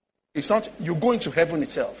 It's not, you go into heaven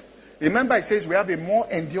itself. Remember it says we have a more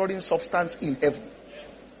enduring substance in heaven.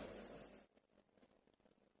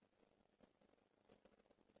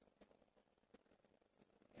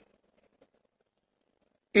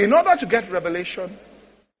 In order to get revelation,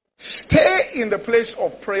 stay in the place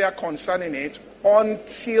of prayer concerning it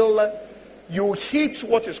until you hit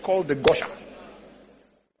what is called the gusher.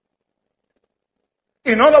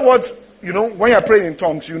 In other words, you know, when you're praying in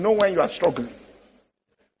tongues, you know when you are struggling.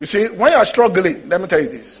 You see, when you are struggling, let me tell you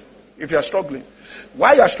this. If you are struggling,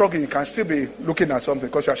 while you are struggling, you can still be looking at something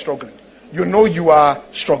because you are struggling. You know you are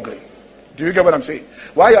struggling. Do you get what I'm saying?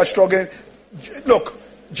 While you are struggling, look,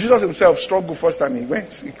 Jesus himself struggled first time he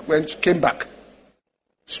went, came back.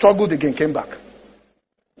 Struggled again, came back.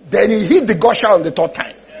 Then he hit the gusher on the third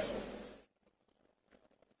time.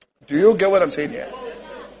 Do you get what I'm saying here?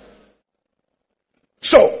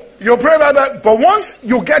 You pray about that. But once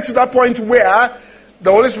you get to that point where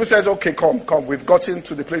the Holy Spirit says, okay, come. We've gotten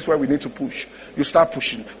to the place where we need to push. You start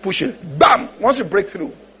pushing. Bam! Once you break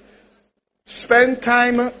through, spend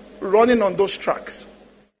time running on those tracks.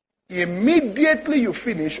 Immediately you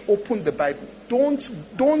finish, open the Bible. Don't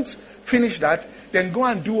finish that, then go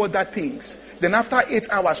and do other things. Then after 8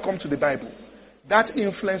 hours, come to the Bible. That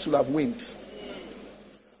influence will have waned.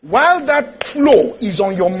 While that flow is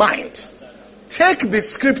on your mind, take the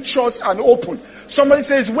scriptures and open. Somebody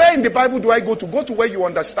says, where in the Bible do I go to? Go to where you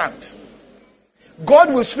understand.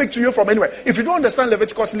 God will speak to you from anywhere. If you don't understand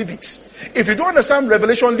Leviticus, leave it. If you don't understand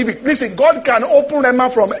Revelation, leave it. Listen, God can open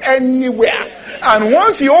Rhema from anywhere. And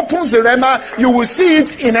once He opens the Rhema, you will see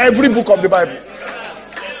it in every book of the Bible.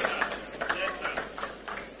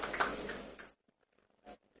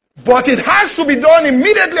 But it has to be done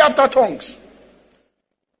immediately after tongues.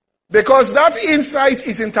 Because that insight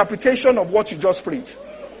is interpretation of what you just prayed.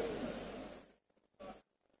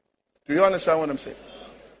 Do you understand what I'm saying?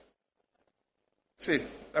 See,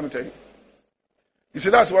 let me tell you. You see,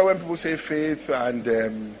 that's why when people say faith and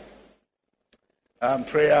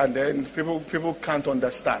prayer, and then people can't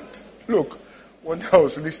understand. Look, when I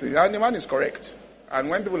was listening, and the man is correct. And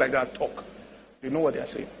when people like that talk, you know what they are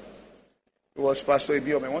saying. It was Pastor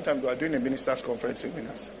Ibiome. One time they were doing a ministers' conference in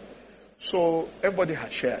Winners. So everybody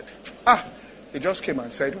had shared. They just came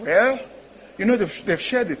and said, well, you know, they've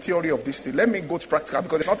shared the theory of this thing. Let me go to practical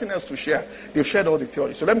because there's nothing else to share. They've shared all the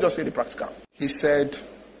theory. So let me just say the practical. He said,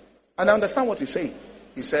 and I understand what he's saying.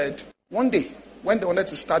 He said, one day, when they wanted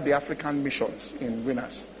to start the African missions in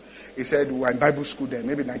Winners, he said, we were in Bible school then,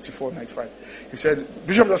 maybe 94, 95. He said,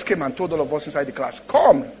 Bishop just came and told all of us inside the class,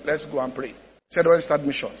 come, let's go and pray. He said, when start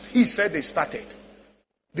missions. He said they started.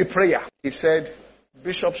 The prayer. He said,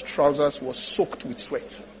 Bishop's trousers was soaked with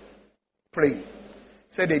sweat. Praying.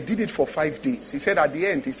 He said they did it for 5 days. He said at the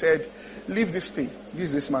end, he said, leave this thing. This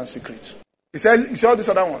is this man's secret. He said, you see all this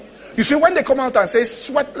other one. You see, when they come out and say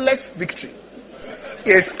sweatless victory,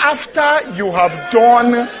 is after you have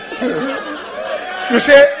done. You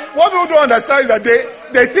say, what people don't understand is that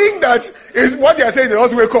they think that is what they are saying, they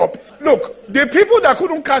just wake up. Look, the people that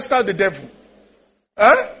couldn't cast out the devil.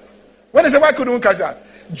 When they say, why couldn't we cast out?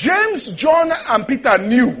 James, John, and Peter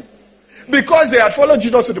knew because they had followed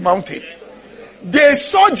Jesus to the mountain. They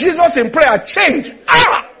saw Jesus in prayer change.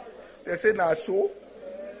 They said, nah, so.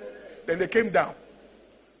 Then they came down.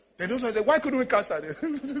 Then those ones said, why couldn't we cast out?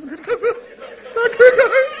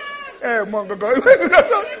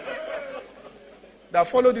 That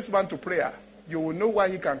follow this man to prayer, you will know why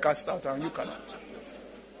he can cast out and you cannot.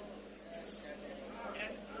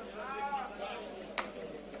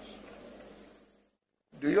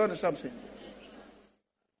 Do you understand something?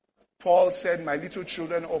 Paul said, my little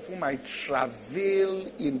children of whom I travail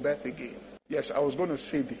in birth again. Yes, I was going to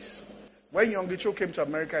say this. When Young Gicho came to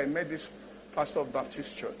America, I met this pastor of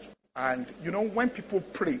Baptist church. And you know, when people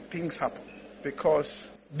pray, things happen. Because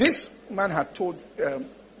this man had told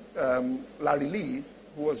Larry Lee,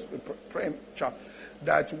 who was a praying chap,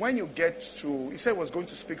 that when you get to, he said he was going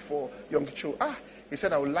to speak for Young Gicho. He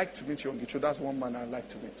said, I would like to meet Young Gicho. That's one man I'd like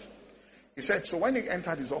to meet. He said, so when he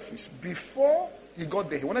entered his office, before he got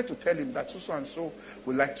there, he wanted to tell him that so and so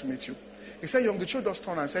would like to meet you. He said, Young Gicho just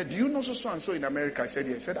turned and said, do you know so and so in America? I said,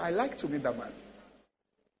 yeah. He said, I like to meet that man.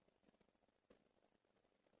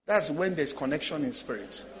 That's when there's connection in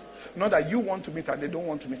spirit. Not that you want to meet and they don't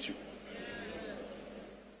want to meet you.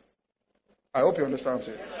 I hope you understand what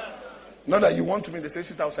I'm saying. Not that you want to meet, they say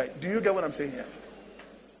sit outside. Do you get what I'm saying here?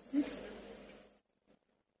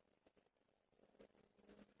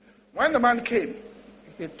 When the man came,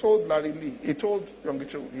 he told Larry Lee, he told Young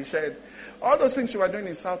Gicho, he said, all those things you are doing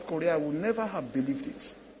in South Korea, I would never have believed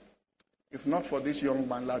it if not for this young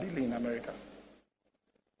man, Larry Lee, in America.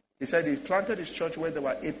 He said he planted his church where there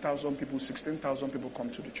were 8,000 people, 16,000 people come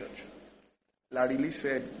to the church. Larry Lee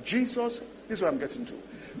said, Jesus, this is what I'm getting to,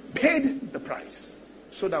 paid the price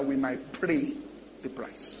so that we might pay the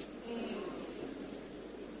price.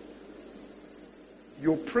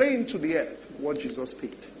 You're praying to the earth what Jesus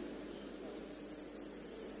paid.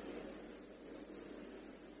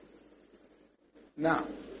 Now,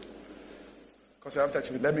 because I have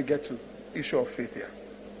to, let me get to the issue of faith here.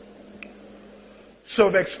 So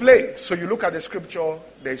we've explained. So you look at the scripture,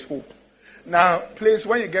 there is hope. Now, please,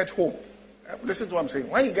 when you get hope, listen to what I'm saying.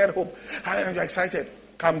 When you get hope, and you're excited,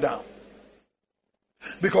 calm down.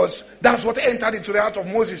 Because that's what entered into the heart of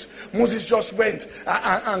Moses. Moses just went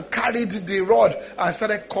and carried the rod and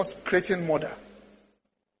started creating murder.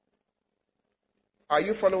 Are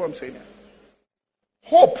you following what I'm saying?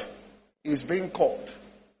 Hope is being called.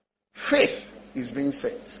 Faith is being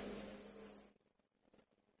sent.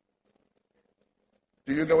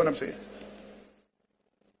 Do you get what I'm saying?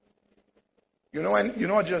 You know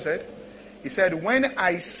what Jesus said? He said, when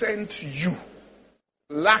I sent you,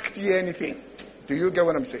 lacked ye anything? Do you get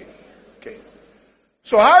what I'm saying? Okay.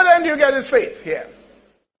 So how then do you get this faith here?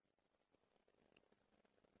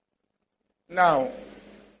 Now,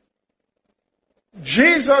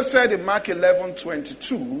 Jesus said in Mark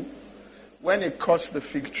 11:22, when he cursed the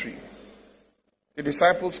fig tree, the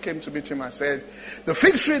disciples came to meet him and said, the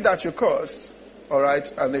fig tree that you cursed, all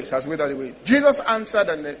right, and it has withered away. Jesus answered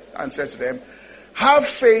and said to them, have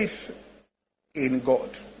faith in God.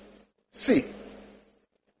 See,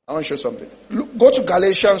 I want to show something. Go to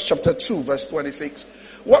Galatians chapter 2, verse 26.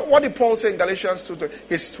 What did Paul say in Galatians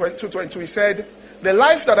 2:22? He said, the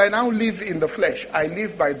life that I now live in the flesh, I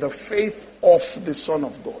live by the faith of the Son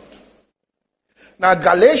of God. Now,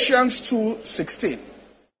 Galatians 2:16.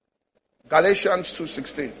 Galatians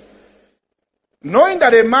 2:16. Knowing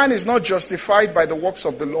that a man is not justified by the works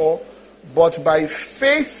of the law, but by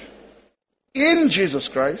faith in Jesus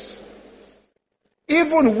Christ,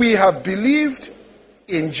 even we have believed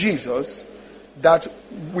in Jesus that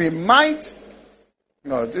we might,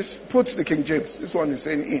 no, this puts the King James, this one is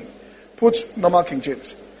saying in, put normal King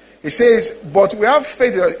James. He says, but we have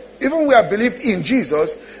faith, even we have believed in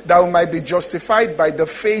Jesus that we might be justified by the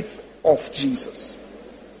faith of Jesus.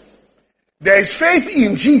 There is faith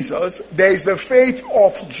in Jesus, there is the faith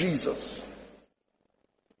of Jesus.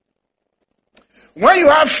 When you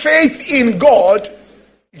have faith in God,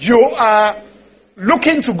 you are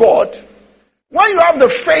looking to God. When you have the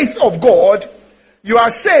faith of God, you are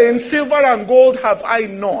saying, silver and gold have I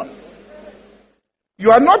none. You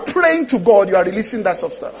are not praying to God, you are releasing that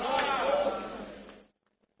substance.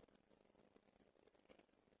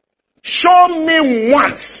 Show me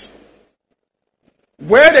once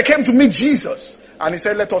where they came to meet Jesus and he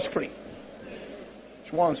said, let us pray.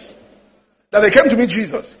 Once. That they came to meet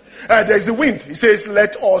Jesus. There's the wind. He says,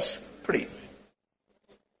 let us pray.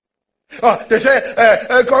 They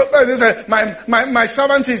say, my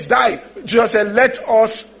servant is died. Jesus said, let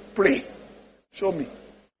us pray. Show me.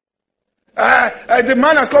 The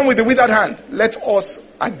man has come with the withered hand. Let us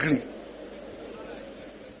agree.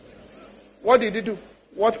 What did he do?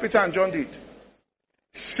 What Peter and John did.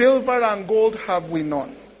 Silver and gold have we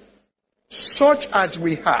none. Such as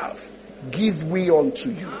we have, give we unto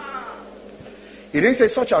you. He didn't say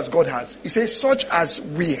such as God has. He says such as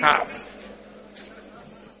we have.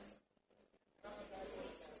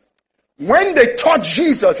 When they touched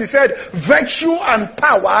Jesus, he said, virtue and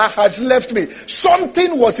power has left me.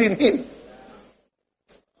 Something was in him.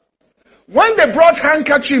 When they brought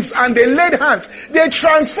handkerchiefs and they laid hands, they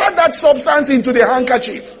transferred that substance into the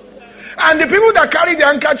handkerchief. And the people that carried the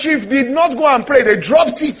handkerchief did not go and pray. They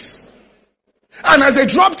dropped it. And as they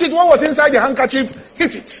dropped it, what was inside the handkerchief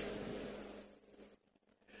hit it.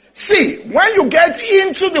 See, when you get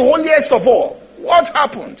into the holiest of all, what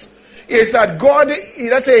happens is that God,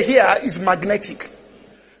 let's say here, is magnetic.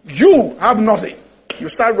 You have nothing. You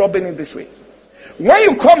start rubbing it this way. When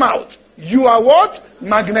you come out, you are what?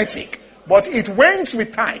 Magnetic. But it wanes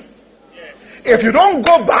with time. If you don't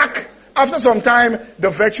go back, after some time, the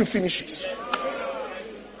virtue finishes.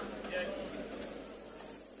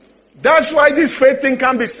 That's why this faith thing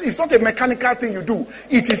can be, it's not a mechanical thing you do.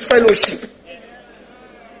 It is fellowship.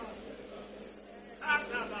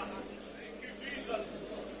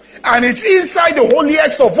 And it's inside the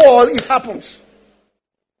holiest of all, it happens.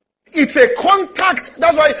 It's a contact.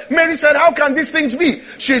 That's why Mary said, how can these things be?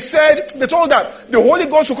 She said, they told her, the Holy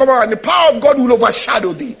Ghost will come out and the power of God will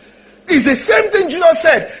overshadow thee. It's the same thing Jesus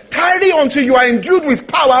said. Tarry until you are endued with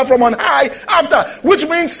power from on high after. Which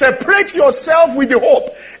means separate yourself with the hope.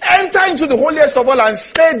 Enter into the holiest of all and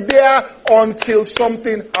stay there until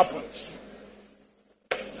something happens.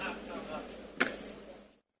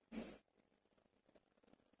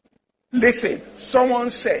 Listen, someone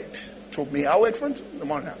said to me, I will explain to the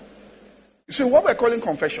man now. You see, what we're calling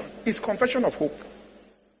confession is confession of hope.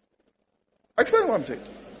 Explain what I'm saying.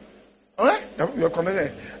 Alright? Your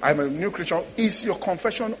confession, I'm a new Christian, is your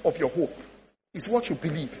confession of your hope. It's what you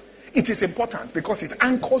believe. It is important because it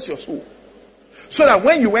anchors your soul. So that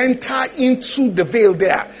when you enter into the veil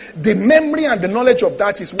there, the memory and the knowledge of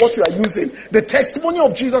that is what you are using. The testimony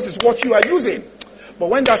of Jesus is what you are using. But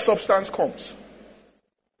when that substance comes,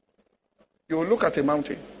 you will look at a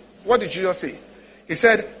mountain. What did Jesus say? He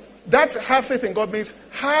said, that have faith in God means,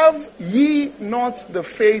 have ye not the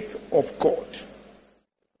faith of God?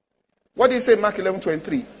 What did he say in Mark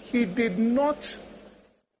 11:23? He did not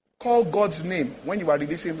call God's name when you are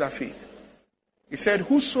releasing that faith. He said,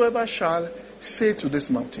 whosoever shall say to this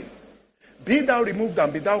mountain, Be thou removed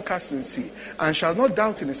and be thou cast in the sea, and shall not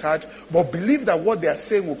doubt in his heart, but believe that what they are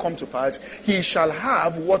saying will come to pass. He shall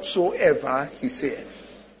have whatsoever he saith.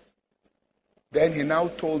 Then he now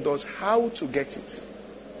told us how to get it.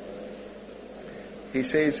 He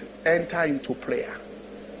says, enter into prayer.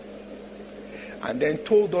 And then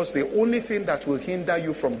told us the only thing that will hinder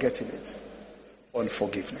you from getting it,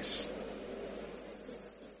 unforgiveness.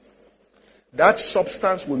 That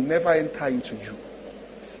substance will never enter into you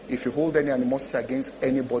if you hold any animosity against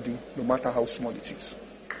anybody, no matter how small it is.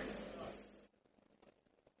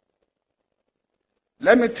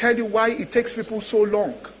 Let me tell you why it takes people so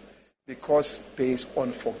long. Because there is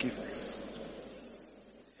unforgiveness.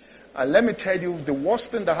 And let me tell you, the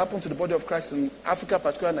worst thing that happened to the body of Christ in Africa,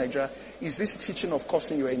 particularly Nigeria, is this teaching of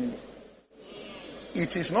cursing your enemy.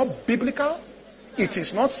 It is not biblical. It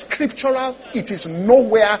is not scriptural. It is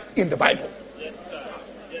nowhere in the Bible. Yes, sir.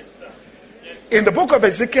 Yes, sir. Yes, sir. In the book of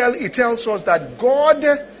Ezekiel, it tells us that God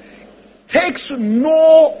takes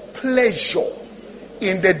no pleasure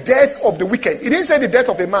in the death of the wicked. He didn't say the death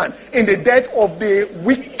of a man. In the death of the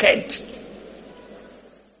wicked.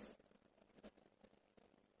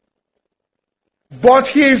 But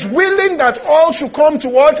he is willing that all should come to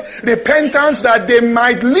what? Repentance, that they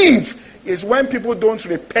might live. Is when people don't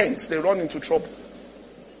repent, they run into trouble.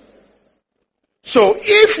 So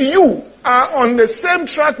if you are on the same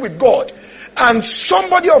track with God, and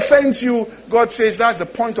somebody offends you, God says that's the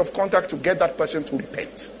point of contact to get that person to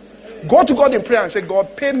repent. Go to God in prayer and say,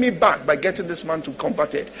 God, pay me back by getting this man to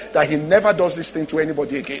converted, that he never does this thing to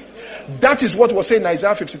anybody again. That is what was said in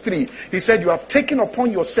Isaiah 53. He said, you have taken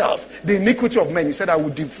upon yourself the iniquity of men. He said, I will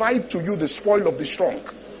divide to you the spoil of the strong.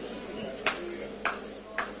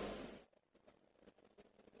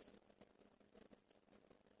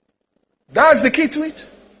 That's the key to it.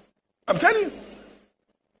 I'm telling you.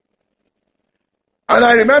 And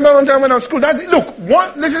I remember one time when I was in school,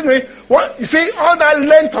 listen to me. You see, all that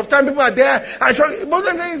length of time people are there. But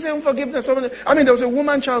saying unforgiveness. I mean, there was a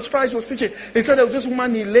woman, Charles Price was teaching. He said there was this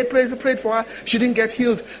woman, he prayed for her. She didn't get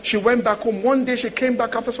healed. She went back home. One day she came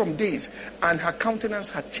back after some days and her countenance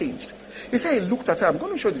had changed. He said he looked at her. I'm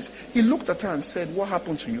going to show this. He looked at her and said, what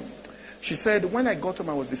happened to you? She said, when I got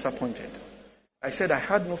home, I was disappointed. I said I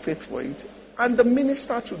had no faith for it. And the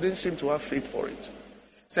minister too didn't seem to have faith for it.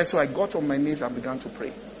 Said, so I got on my knees and began to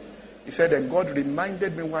pray. He said, and God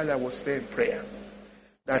reminded me while I was there in prayer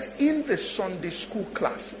that in the Sunday school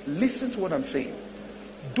class, listen to what I'm saying.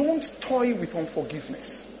 Don't toy with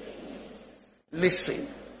unforgiveness. Listen.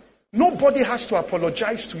 Nobody has to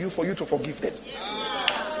apologize to you for you to forgive them.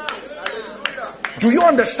 Do you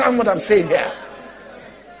understand what I'm saying here?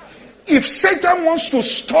 If Satan wants to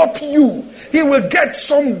stop you, he will get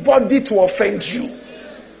somebody to offend you.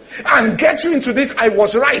 And get you into this, I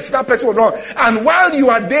was right, that person was wrong. And while you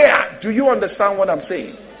are there, do you understand what I'm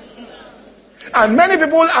saying? And many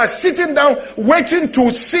people are sitting down waiting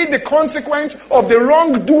to see the consequence of the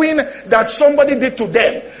wrongdoing that somebody did to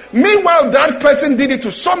them. Meanwhile, that person did it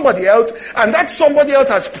to somebody else, and that somebody else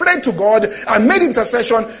has prayed to God and made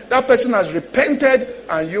intercession. That person has repented,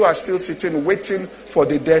 and you are still sitting waiting for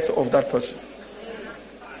the death of that person.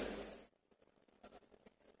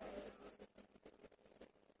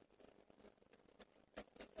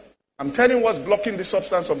 I'm telling you what's blocking the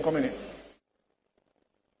substance from coming in.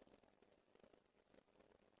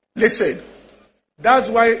 Listen, that's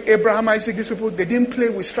why Abraham, Isaac, these people, they didn't play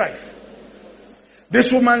with strife.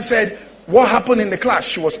 This woman said, what happened in the class?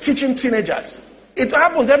 She was teaching teenagers. It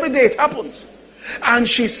happens every day, it happens. And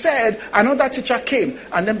she said, another teacher came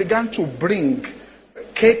and then began to bring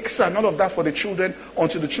cakes and all of that for the children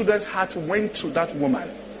until the children's heart went to that woman.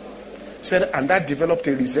 Said, and that developed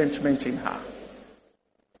a resentment in her.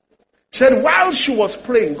 Said while she was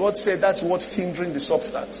praying, God said that's what's hindering the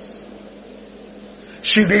substance.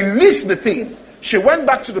 She released the thing. She went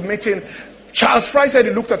back to the meeting. Charles Fry said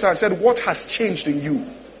he looked at her and said, what has changed in you?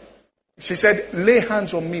 She said, lay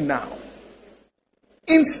hands on me now.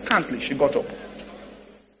 Instantly she got up.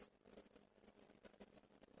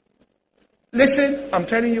 Listen, I'm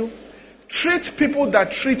telling you, treat people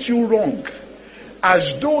that treat you wrong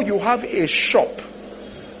as though you have a shop.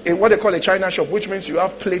 What they call a China shop, which means you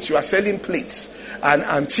have plates, you are selling plates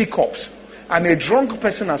and teacups, and a drunk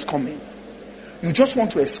person has come in. You just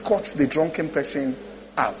want to escort the drunken person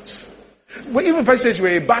out. But if a person says you're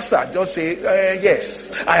a bastard, just say,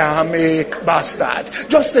 yes, I am a bastard.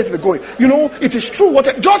 Just let's be going. You know, it is true.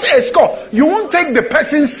 Just escort. You won't take the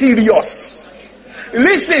person serious.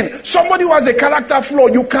 Listen, somebody who has a character flaw,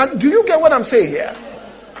 you can't. Do you get what I'm saying here?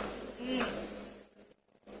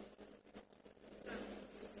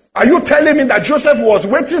 Are you telling me that Joseph was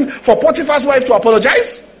waiting for Potiphar's wife to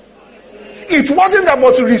apologize? it wasn't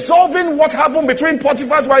about resolving what happened between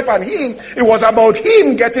Potiphar's wife and him. It was about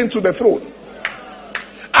him getting to the throne.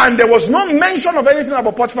 And there was no mention of anything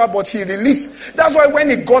about Potiphar, but he released. That's why when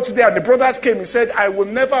he got there, the brothers came, he said, I would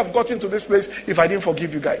never have gotten to this place if I didn't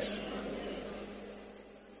forgive you guys.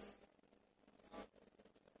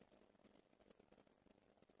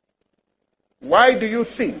 Why do you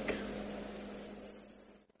think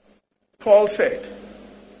Paul said,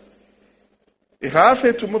 if I have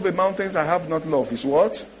faith to move the mountains, I have not love, is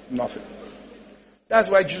what? Nothing. That's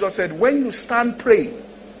why Jesus said, when you stand praying,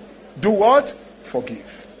 do what?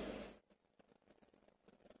 Forgive.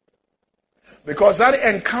 Because that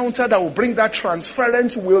encounter that will bring that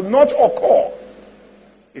transference will not occur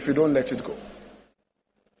if you don't let it go.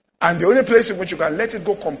 And the only place in which you can let it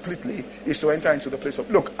go completely is to enter into the place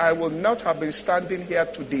of, look, I will not have been standing here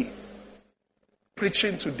today,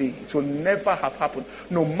 preaching today. It will never have happened.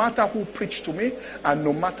 No matter who preached to me and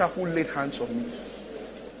no matter who laid hands on me.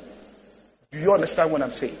 Do you understand what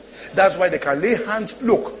I'm saying? That's why they can lay hands.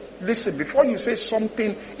 Look, listen, before you say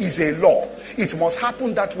something is a law, it must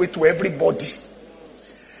happen that way to everybody.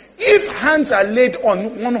 If hands are laid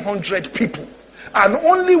on 100 people and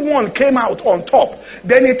only one came out on top,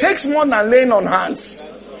 then it takes more than laying on hands.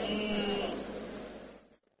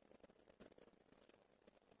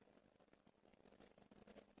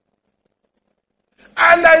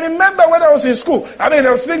 And I remember when I was in school,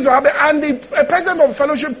 there was things that happened, and the president of the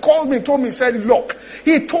fellowship called me, told me,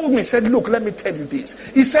 he told me, look, let me tell you this.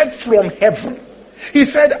 He said, from heaven. He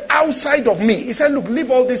said, outside of me. He said, look, leave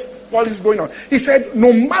all this going on. He said,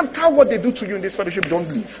 no matter what they do to you in this fellowship, don't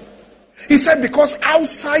leave. He said, because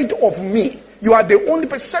outside of me, you are the only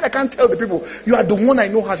person. He said, I can't tell the people, you are the one I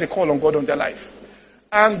know has a call on God on their life.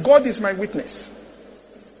 And God is my witness.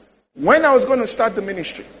 When I was going to start the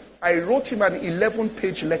ministry, I wrote him an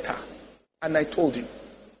 11-page letter and I told him,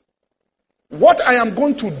 what I am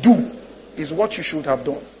going to do is what you should have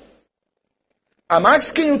done. I'm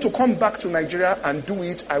asking you to come back to Nigeria and do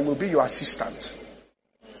it. I will be your assistant.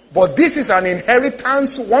 But this is an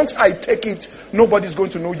inheritance. Once I take it, nobody's going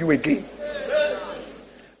to know you again.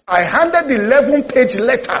 I handed the 11-page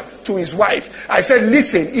letter to his wife. I said,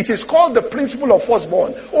 listen, it is called the principle of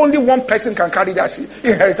firstborn. Only one person can carry that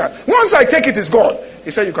inheritance. Once I take it, it's gone.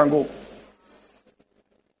 He said, you can go.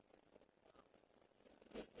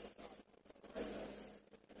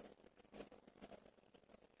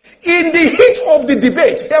 In the heat of the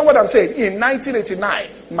debate, hear what I'm saying, in 1989,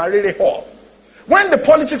 Marere Hall, when the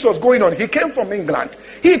politics was going on, he came from England.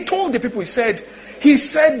 He told the people, he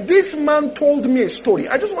said, this man told me a story.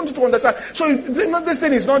 I just want you to understand. So, this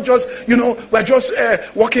thing is not just, we're just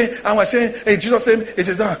walking and we're saying, hey, Jesus said, it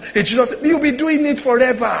is done. Hey, Jesus, you'll be doing it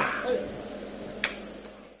forever.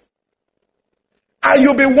 And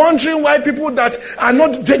you'll be wondering why people that are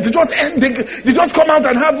not, they just come out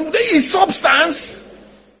and have substance.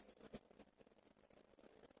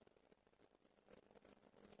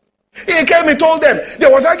 He came and told them.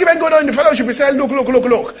 There was argument going on in the fellowship. He said,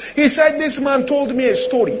 look. He said, this man told me a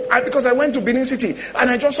story. Because I went to Benin City and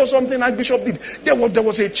I just saw something Archbishop did. There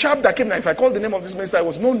was a chap that came there. If I called the name of this minister, I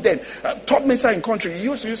was known then. Top minister in country. He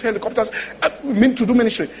used to use helicopters to do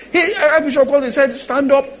ministry. Archbishop called and said,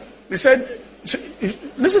 stand up. He said,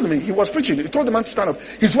 listen to me. He was preaching. He told the man to stand up.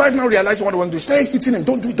 His wife now realized what he wanted to do. Stay hitting him.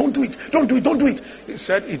 Don't do it.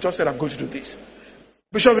 He just said, I'm going to do this.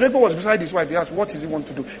 Bishop Reko was beside his wife. He asked, what does he want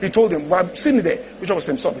to do? He told him, well, I'm sitting there. Bishop was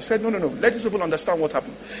saying, stop. He said, no. Let these people understand what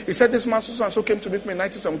happened. He said, this man so came to meet me in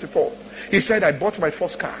 1974. He said, I bought my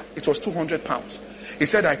first car. It was 200 pounds. He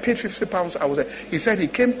said, I paid 50 pounds. I was there. He said, he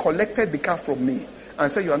came, collected the car from me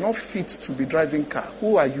and said, you are not fit to be driving car.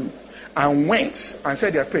 Who are you? And went and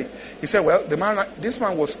said, they are praying. He said, well, this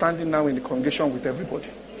man was standing now in the congregation with everybody.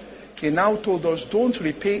 He now told us, don't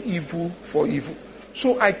repay evil for evil.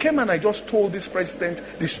 So I came and I just told this president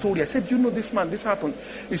the story. I said, you know this man, this happened.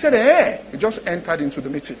 He said, He just entered into the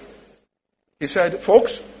meeting. He said,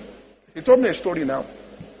 folks, he told me a story now.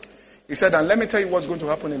 He said, and let me tell you what's going to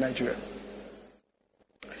happen in Nigeria.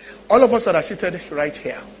 All of us that are seated right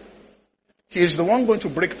here, he is the one going to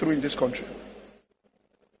break through in this country.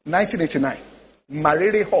 1989,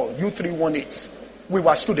 Marere Hall, U318. We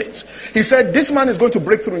were students. He said, this man is going to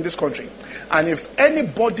break through in this country. And if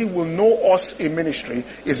anybody will know us in ministry,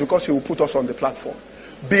 it's because he will put us on the platform.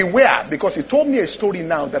 Beware, because he told me a story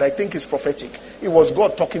now that I think is prophetic. It was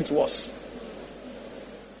God talking to us.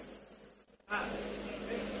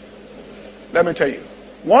 Let me tell you.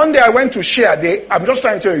 One day I went to share. I'm just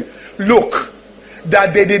trying to tell you, look,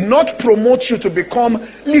 that they did not promote you to become,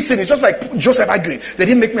 listen, it's just like Joseph arguing. They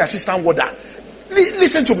didn't make me assistant warder.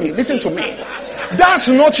 Listen to me. That's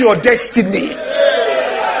not your destiny.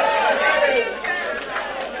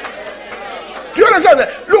 Do you understand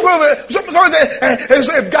that? Look, someone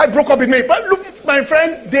say, a guy broke up with me. But look, my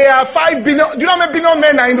friend, there are 5 billion. Do you know how many billion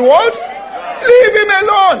men are in the world? Leave him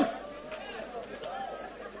alone.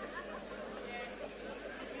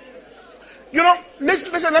 You know,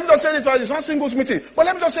 listen, let me just say this. It's not singles meeting. But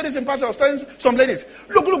let me just say this in passing. I was telling some ladies.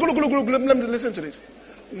 Look. Let me listen to this.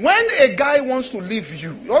 When a guy wants to leave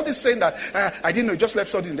you, all this saying that, I didn't know, he just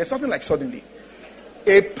left suddenly. There's nothing like suddenly.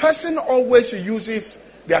 A person always uses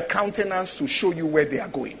their countenance to show you where they are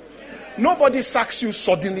going. Nobody sacks you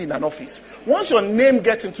suddenly in an office. Once your name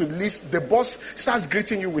gets into the list, the boss starts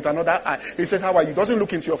greeting you with another eye. He says, how are you? He doesn't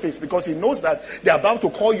look into your face because he knows that they're about to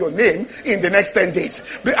call your name in the next 10 days.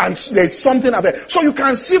 And there's something out there. So you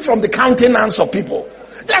can see from the countenance of people.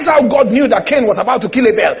 That's how God knew that Cain was about to kill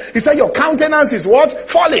Abel. He said, your countenance is what?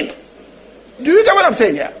 Falling. Do you get what I'm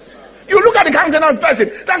saying here? You look at the countenance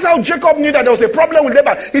person. That's how Jacob knew that there was a problem with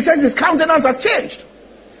Laban. He says his countenance has changed.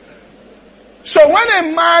 So when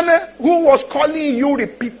a man who was calling you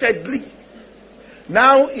repeatedly,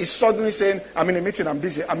 now is suddenly saying, I'm in a meeting, I'm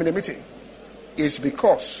busy, I'm in a meeting, it's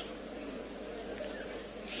because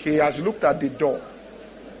he has looked at the door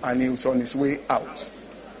and he's on his way out.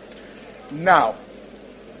 Now,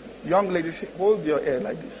 young ladies, hold your hair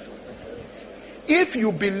like this. If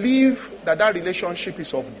you believe that that relationship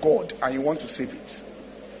is of God and you want to save it,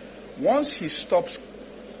 once he stops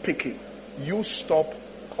picking, you stop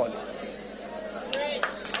calling.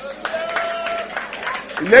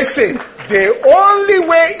 Listen, the only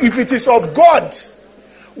way, if it is of God,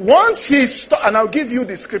 once he stops, and I'll give you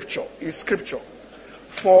the scripture, is scripture.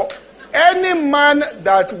 For any man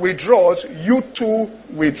that withdraws, you too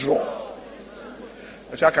withdraw.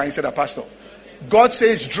 So how can you say that, Pastor? God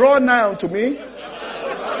says, draw nigh unto me,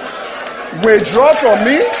 withdraw from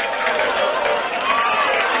me.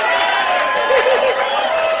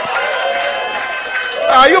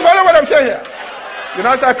 Are you following what I'm saying here? You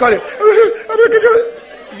now start calling.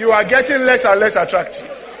 You are getting less and less attractive.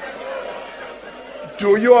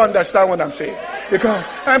 Do you understand what I'm saying? You come,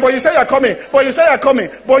 but you say you're coming. But you say you're coming.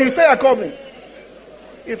 But you say you're coming.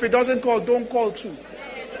 If it doesn't call, don't call too.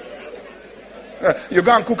 You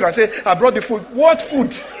go and cook and say, I brought the food. What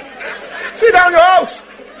food? Sit down in your house.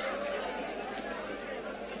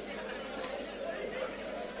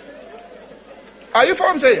 Are you following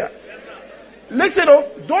what I'm saying here? Listen,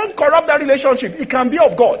 don't corrupt that relationship. It can be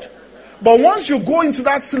of God. But once you go into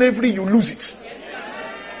that slavery, you lose it.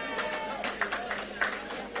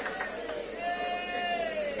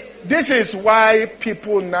 This is why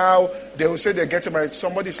people now, they will say they're getting married,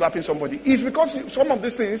 somebody slapping somebody. It's because some of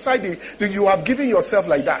these things inside you have given yourself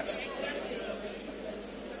like that.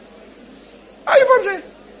 Are you following?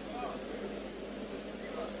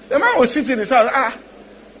 The man was sitting in his house.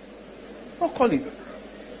 Not calling.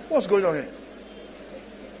 What's going on here?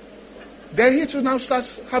 Then he too now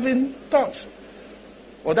starts having thoughts.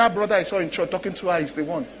 Or that brother I saw in church talking to her is the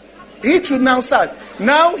one. He too now starts.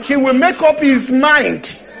 Now he will make up his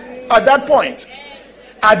mind at that point.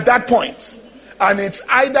 At that point. And it's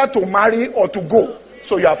either to marry or to go.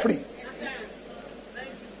 So you are free.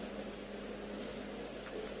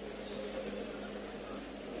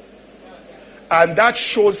 And that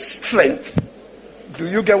shows strength. Do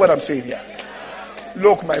you get what I'm saying here?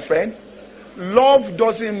 Look, my friend. Love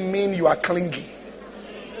doesn't mean you are clingy.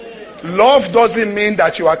 Love doesn't mean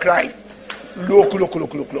that you are crying. Look.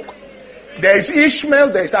 There is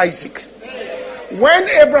Ishmael, there is Isaac. When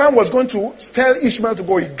Abraham was going to tell Ishmael to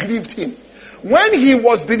go, it grieved him. When he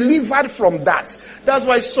was delivered from that, that's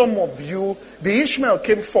why some of you, the Ishmael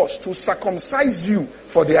came first to circumcise you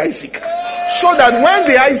for the Isaac. So that when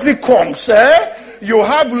the Isaac comes, you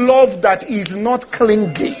have love that is not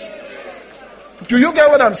clingy. Do you get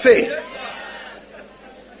what I'm saying?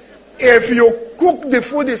 If you cook the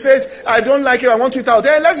food, he says, I don't like it, I want it out.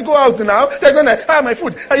 Hey, let's go out now. There's my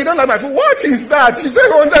food. And you don't like my food. What is that? He said,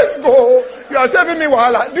 oh, let's go. You are saving me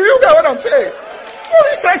wahala. Do you get what I'm saying?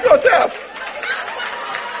 Don't stress yourself.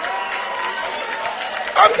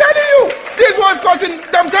 I'm telling you, this was causing,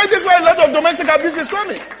 I'm telling you, this is why a lot of domestic abuse is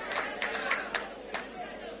coming.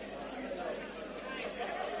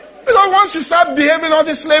 Because once you start behaving on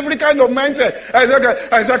this slavery kind of mindset,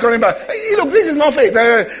 I start coming back. Look, this is not faith.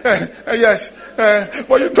 Yes.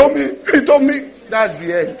 But you told me. That's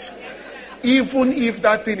the end. Even if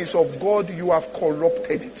that thing is of God, you have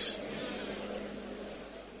corrupted it.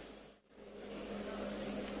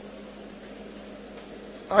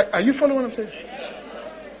 Are you following what I'm saying?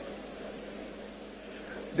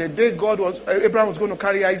 The day Abraham was going to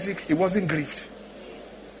carry Isaac, he wasn't grieved.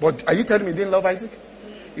 But are you telling me he didn't love Isaac?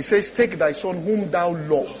 He says, take thy son whom thou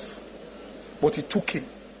love. But he took him.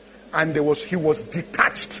 And he was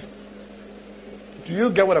detached. Do you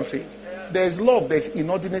get what I'm saying? There's love, there's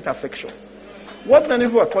inordinate affection. What many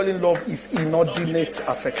people are calling love is inordinate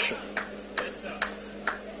affection.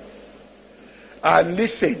 And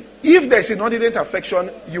listen, if there's inordinate affection,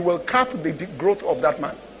 you will cap the growth of that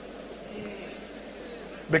man.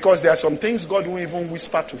 Because there are some things God won't even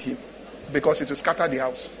whisper to him, because it will scatter the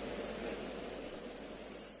house.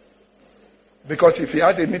 Because if he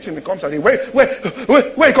has a meeting, he comes and he, where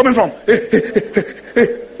are you coming from?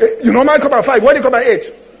 You normally come at 5, when you come at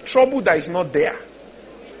 8, trouble that is not there,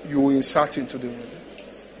 you will insert into the room.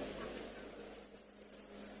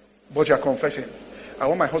 But you are confessing, I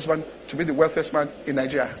want my husband to be the wealthiest man in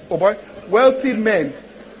Nigeria. Oh boy, wealthy men,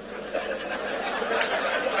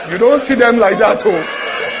 you don't see them like that. Oh.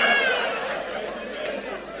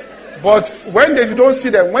 But when you don't see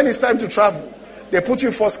them, when it's time to travel, they put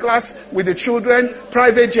you first class with the children,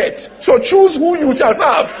 private jet. So choose who you shall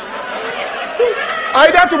serve.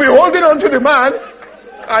 Either to be holding on to the man,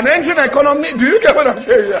 an engine economy. Do you get what I'm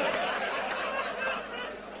saying here?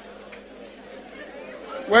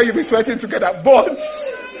 Where you be sweating together. But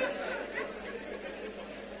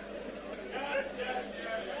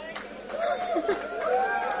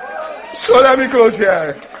so let me close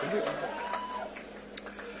here.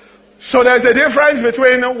 So there's a difference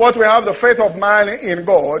between what we have, the faith of man in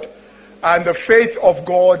God, and the faith of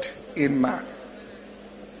God in man.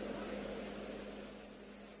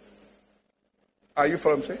 Are you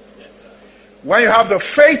following me? When you have the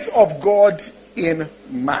faith of God in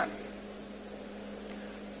man,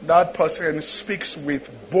 that person speaks with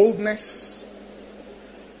boldness.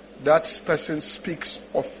 That person speaks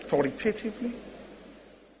authoritatively.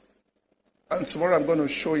 And tomorrow I'm going to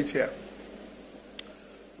show it here.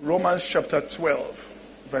 Romans chapter 12,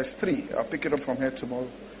 verse 3. I'll pick it up from here tomorrow.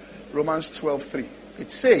 Romans 12:3. It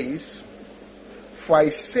says, "For I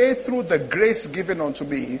say through the grace given unto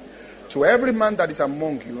me, to every man that is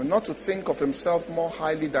among you, not to think of himself more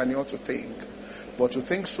highly than he ought to think, but to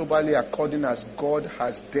think soberly according as God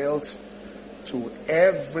has dealt to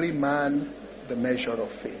every man the measure of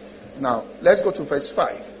faith." Now, let's go to verse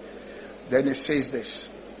 5. Then it says this.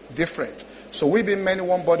 Different. So we being many,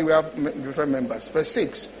 one body, we have different members. Verse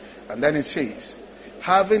 6. And then it says,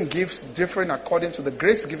 having gifts different according to the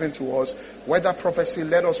grace given to us, whether prophecy,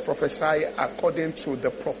 let us prophesy according to the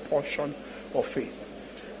proportion of faith.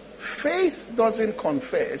 Faith doesn't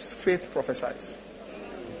confess, faith prophesies.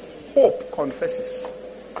 Hope confesses.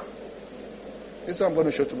 This is what I'm going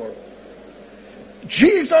to show tomorrow.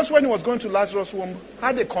 Jesus, when he was going to Lazarus' womb,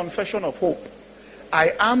 had a confession of hope.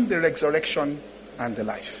 I am the resurrection and the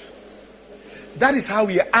life. That is how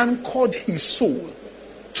he anchored his soul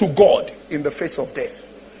to God in the face of death.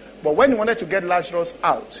 But when he wanted to get Lazarus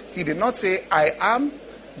out, he did not say, I am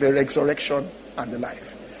the resurrection and the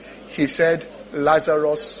life. He said,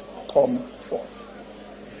 Lazarus, come forth.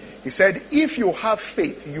 He said, if you have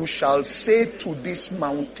faith, you shall say to this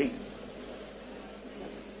mountain.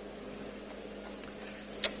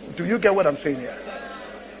 Do you get what I'm saying here?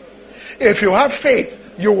 If you have faith,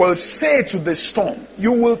 you will say to the storm,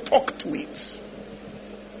 you will talk to it.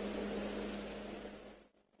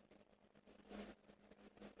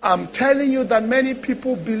 I'm telling you that many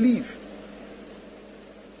people believe.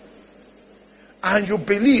 And you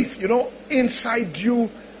believe, inside you,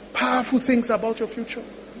 powerful things about your future.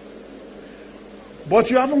 But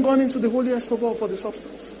you haven't gone into the holiest of all for the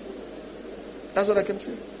substance. That's what I can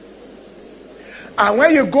say. And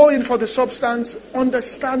when you go in for the substance,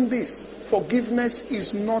 understand this. Forgiveness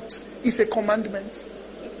is a commandment.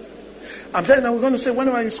 I'm telling you, we're going to say when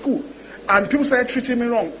I was in school, and people started treating me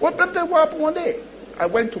wrong. What happened one day? I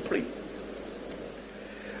went to pray.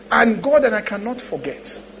 And God, and I cannot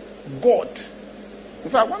forget, God. In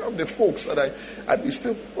fact, one of the folks that I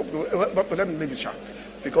still, but let me leave it short.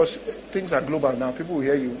 Because things are global now. People will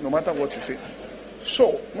hear you no matter what you say.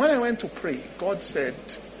 So, when I went to pray, God said,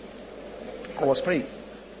 I was praying.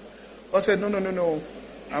 God said, no.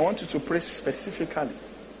 I want you to pray specifically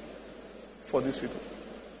for these people.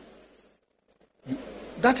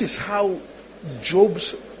 That is how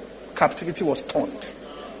Job's captivity was turned.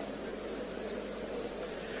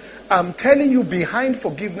 I'm telling you, behind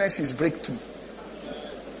forgiveness is breakthrough.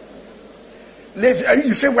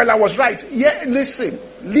 You say, well, I was right. Yeah, listen,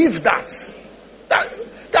 leave that.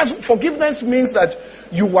 That's forgiveness means that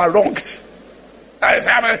you were wronged. And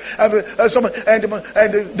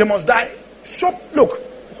they must die. So, look,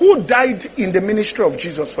 who died in the ministry of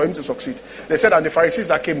Jesus for him to succeed? They said, and the Pharisees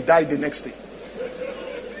that came died the next day.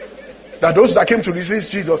 That those that came to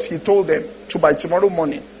resist Jesus, he told them, by tomorrow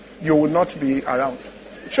morning, you will not be around.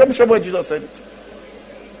 Show me where Jesus said it.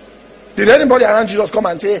 Did anybody around Jesus come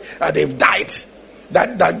and say, they've died?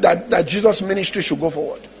 that Jesus' ministry should go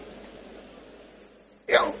forward.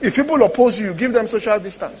 You know, if people oppose you, give them social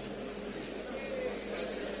distance.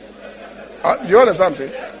 Do you understand what I'm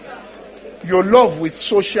saying? Your love with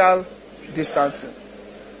social distancing,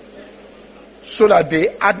 so that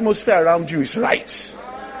the atmosphere around you is right.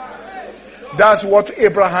 That's what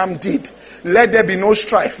Abraham did. Let there be no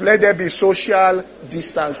strife. Let there be social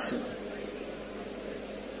distancing.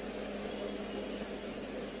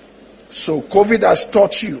 So COVID has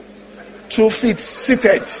taught you 2 feet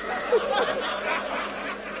seated.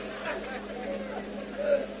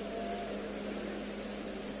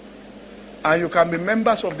 And you can be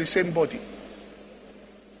members of the same body.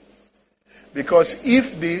 Because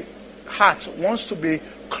if the heart wants to be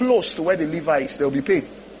close to where the liver is, there will be pain.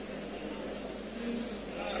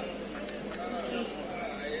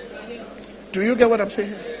 Do you get what I'm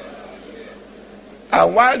saying?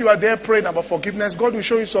 And while you are there praying about forgiveness, God will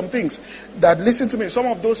show you some things that, listen to me, some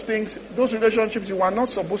of those things, those relationships, you are not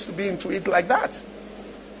supposed to be into it like that.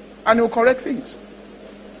 And He will correct things.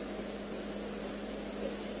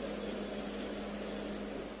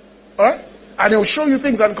 Alright? And He will show you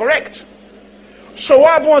things and correct. So what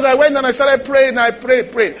happened was, I went and I started praying, I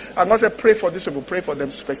prayed. And God said, pray for this people, pray for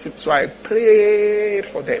them specifically. So I prayed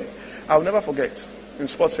for them. I'll never forget. In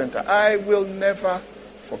Sports Center, I will never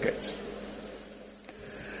forget.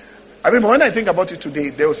 I mean, when I think about it today,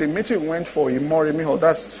 there was a meeting we went for in Morimi Hall,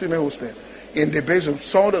 that's female hostel, in the basement.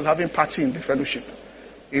 Someone was having party in the fellowship,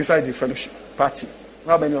 inside the fellowship, party.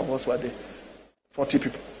 How many of us were there? 40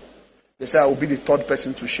 people. They said I would be the third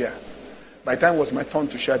person to share. By the time it was my turn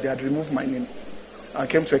to share, they had removed my name and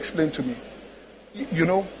came to explain to me. You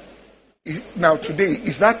know, now today,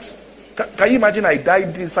 is that, can you imagine I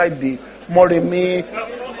died inside the Moremi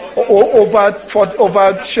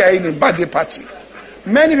over sharing a birthday party?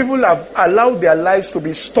 Many people have allowed their lives to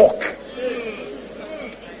be stuck.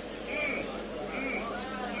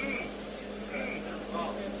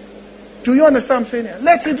 Do you understand what I'm saying here?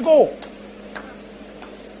 Let it go.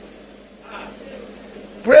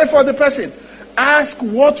 Pray for the person. Ask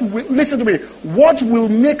listen to me, what will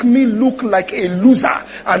make me look like a loser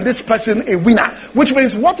and this person a winner? Which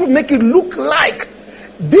means, what will make it look like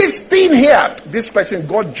this thing here, this person,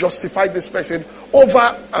 God justified this person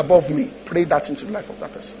over above me. Pray that into the life of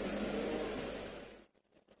that person.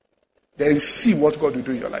 Then see what God will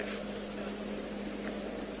do in your life.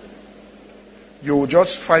 You will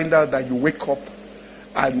just find out that you wake up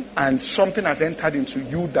and something has entered into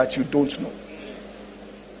you that you don't know.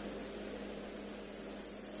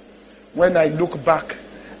 When I look back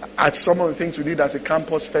at some of the things we did as a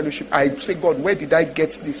campus fellowship, I say, God, where did I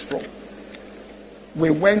get this from? We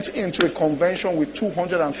went into a convention with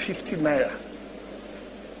 250 naira.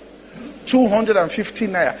 250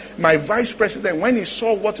 naira. My vice president, when he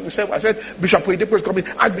saw what we said, I said, Bishop Oyedepo is coming,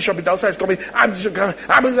 Archbishop Idausa is coming, Archbishop.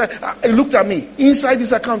 He looked at me. Inside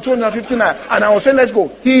this account, 250 naira. And I was saying, let's go.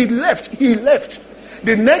 He left.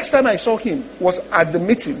 The next time I saw him was at the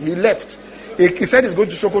meeting. He left. He said he's going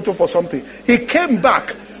to Sokoto for something. He came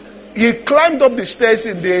back. He climbed up the stairs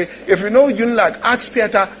in the, if you know Unilag Arts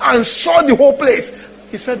Theatre, and saw the whole place.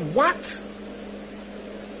 He said, what?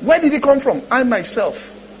 Where did he come from? I myself.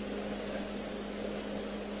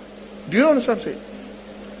 Do you understand what I'm saying?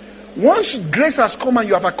 Once grace has come and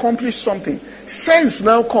you have accomplished something, sense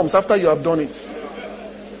now comes after you have done it.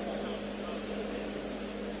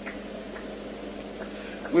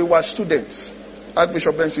 We were students.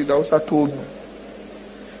 Archbishop Idausa told me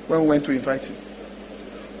when we went to invite him.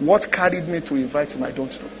 What carried me to invite him, I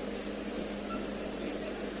don't know.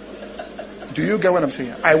 Do you get what I'm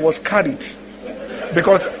saying? I was carried.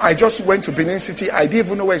 Because I just went to Benin City. I didn't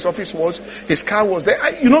even know where his office was. His car was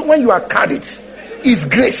there. You know, when you are carried, it's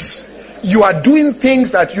grace. You are doing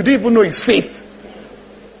things that you didn't even know is faith.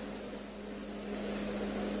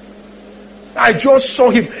 I just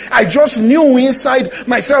saw him. I just knew inside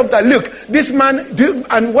myself that, look, this man,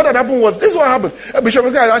 and what had happened was, this is what happened. Bishop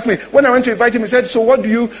Oyedepo asked me, when I went to invite him, he said, so what do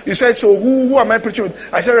you, he said, so who am I preaching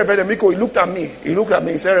with? I said, Reverend Miko. He looked at me.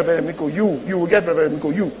 He said, Reverend Miko, you will get Reverend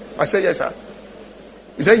Miko, you. I said, yes, sir.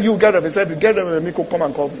 He said, you get Reverend. He said, if you get Reverend Miko, come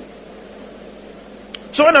and call me.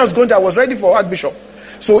 So when I was going there, I was ready for Archbishop.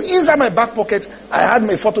 So inside my back pocket, I had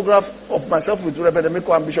my photograph of myself with Reverend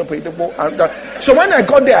Miko and Bishop Oyedepo. So when I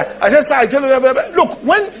got there, I said, sir, I tell you, look,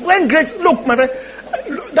 when grace, look, my friend,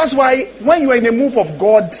 that's why when you are in a move of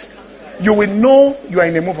God, you will know you are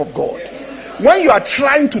in a move of God. When you are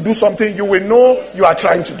trying to do something, you will know you are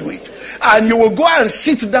trying to do it. And you will go and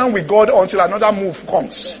sit down with God until another move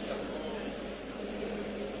comes.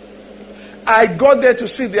 I got there to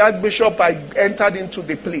see the Archbishop. I entered into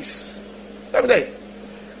the place every day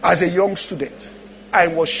as a young student. I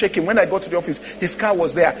was shaking. When I got to the office, his car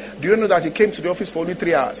was there. Do you know that he came to the office for only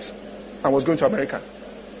 3 hours? I was going to America.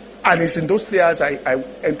 And it's in those 3 hours I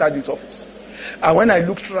entered his office. And when I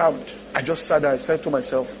looked around, I just started, I said to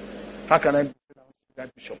myself, how can I be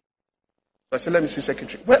that bishop? So I said, let me see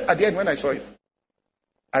secretary. Well, at the end, when I saw him,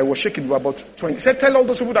 I was shaking. We were about 20. He said, tell all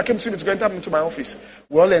those people that came to see me to enter into my office.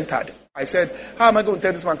 We all entered. I said, how am I going to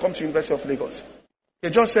tell this man come to University of Lagos? He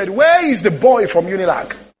just said, where is the boy from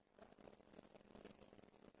Unilag?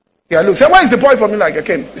 Yeah, look. He said, where is the boy from Unilag? I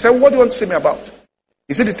came. He said, what do you want to see me about?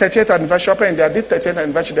 He said, the 30th anniversary. Apparently, they did 30th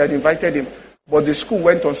anniversary. They had invited him. But the school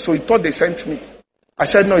went on, so he thought they sent me. I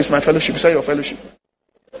said, no, it's my fellowship. He said, your fellowship.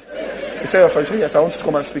 He said, your fellowship. Yes, I want you to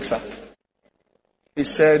come and speak, sir. He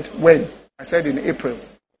said, when? I said, in April.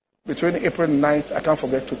 Between April 9th, I can't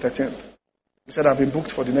forget, to 13th. He said, I've been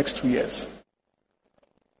booked for the next 2 years.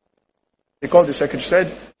 He called the secretary,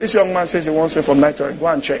 said, this young man says he wants me from night to night. Go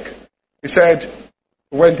and check. He said,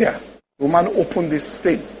 we went there. The woman opened this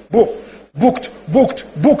thing. Booked.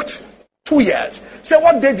 2 years. He said,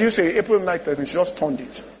 what day do you say? April 9th, 13th. She just turned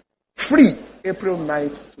it. Free. April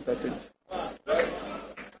 9th to 13th.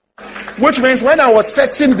 Which means when I was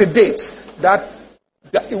setting the date, that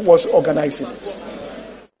it was organizing it.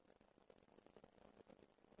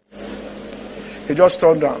 He just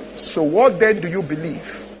turned down. So what then do you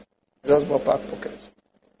believe? He just got back pockets.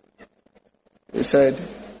 He said,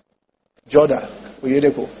 Joda,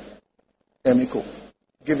 Oyedeko, Emiko.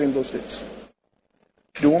 Give him those dates.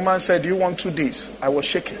 The woman said, do you want 2 days? I was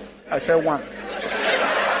shaking. I said 1.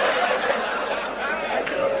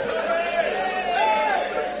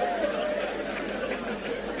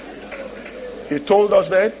 He told us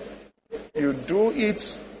that you do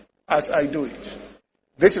it as I do it.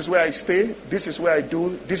 This is where I stay. This is where I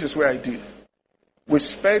do. This is where I do. We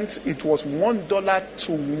spent, it was $1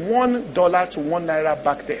 to $1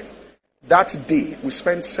 back then. That day, we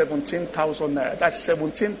spent 17,000 naira. That's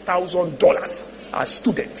 $17,000 as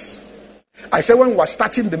students. I said when we were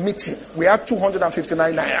starting the meeting, we had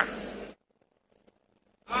 259 naira.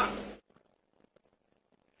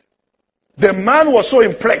 The man was so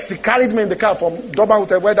impressed. He carried me in the car from Durban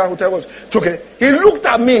Hotel, where that hotel was. Okay. He looked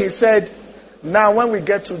at me. He said, now when we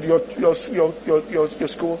get to your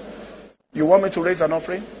school, you want me to raise an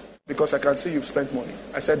offering? Because I can see you've spent money.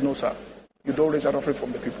 I said, no, sir. You don't raise an offering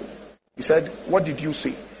from the people. He said, what did you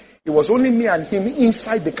say? It was only me and him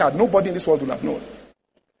inside the car. Nobody in this world would have known.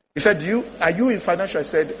 He said, are you in financial? I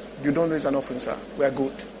said, you don't raise an offering, sir. We are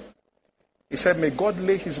good. He said, may God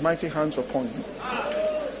lay his mighty hands upon you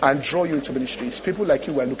and draw you into ministry. It's people like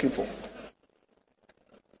you we're looking for.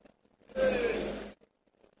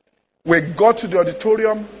 We got to the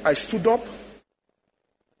auditorium. I stood up.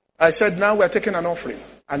 I said, now we're taking an offering.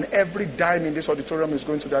 And every dime in this auditorium is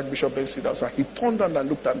going to the Archbishop Ben Street outside. He turned around and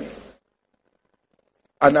looked at me.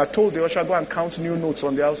 And I told the usher, go and count new notes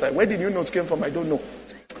on the outside. Where the new notes came from, I don't know.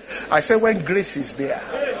 I said, when grace is there.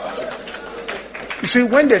 You see,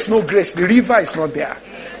 when there's no grace, the river is not there.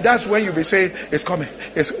 That's when you'll be saying, it's coming.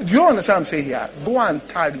 Do you understand what I'm saying here? Go and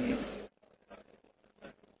tarry.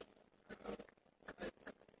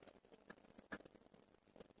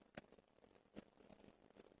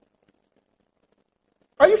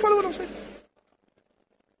 Are you following what I'm saying?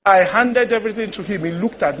 I handed everything to him. He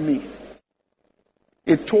looked at me.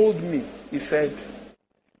 He told me, he said,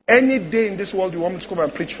 any day in this world you want me to come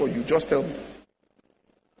and preach for you, just tell me.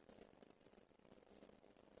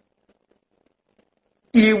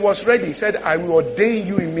 He was ready. He said, I will ordain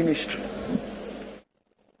you in ministry.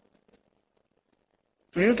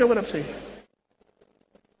 Do you get what I'm saying?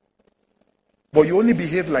 But you only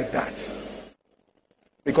behave like that.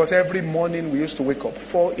 Because every morning we used to wake up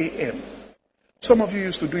 4 a.m. Some of you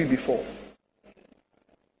used to do it before.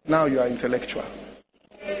 Now you are intellectual.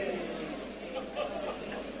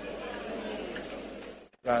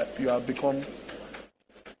 You have become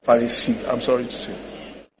Pharisee, I'm sorry to say.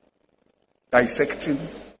 Dissecting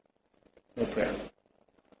no prayer.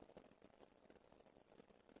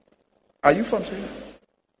 Are you from saying?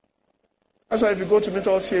 That's why if you go to meet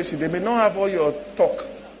all CAC, they may not have all your talk.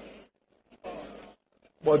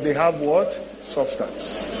 But they have what?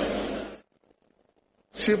 Substance.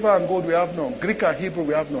 Silver and gold we have none. Greek and Hebrew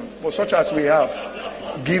we have none. But such as we have,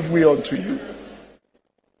 give we unto you.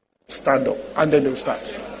 Stand up. And then they'll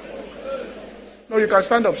start. No, you can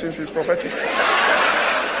stand up since it's prophetic.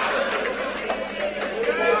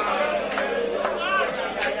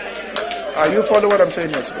 Are you following what I'm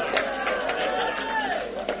saying here today?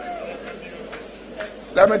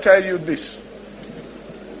 Let me tell you this.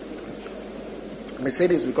 I say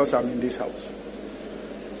this because I'm in this house.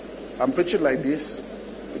 I'm preaching like this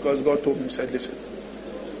because God told me, said, listen.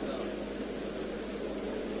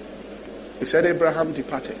 He said Abraham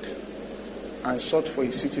departed and sought for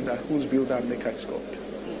a city that whose builder and maker is God.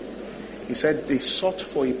 He said they sought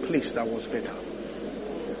for a place that was better.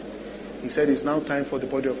 He said it's now time for the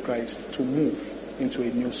body of Christ to move into a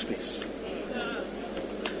new space.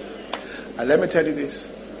 And let me tell you this.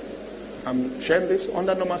 I'm sharing this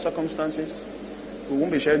under normal circumstances. We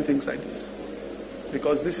won't be sharing things like this.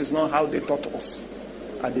 Because this is not how they taught us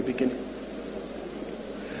at the beginning.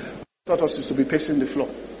 They taught us is to be pacing the floor.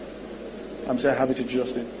 I'm saying I have it in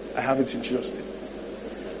Jesus' name. I have it in Jesus' name.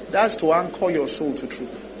 That's to anchor your soul to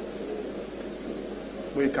truth.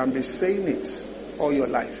 But you can be saying it all your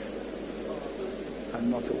life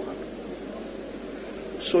and nothing will happen.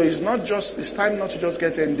 So it's time not to just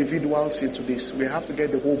get individuals into this. We have to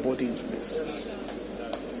get the whole body into this.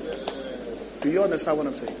 Do you understand what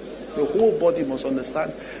I'm saying? The whole body must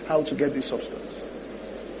understand how to get this substance.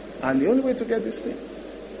 And the only way to get this thing,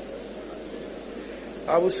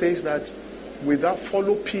 I would say, is that without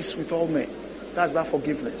follow peace with all men. That's that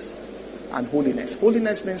forgiveness and holiness.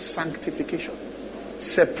 Holiness means sanctification.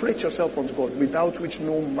 Separate yourself from God, without which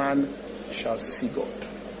no man shall see God.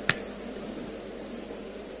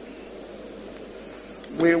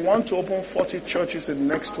 We want to open 40 churches in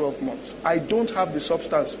the next 12 months. I don't have the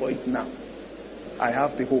substance for it now. I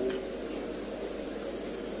have the hope.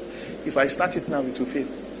 If I start it now, it will fail.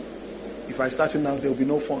 If I start it now, there will be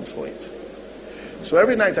no funds for it. So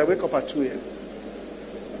every night I wake up at 2 a.m.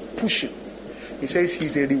 pushing. He says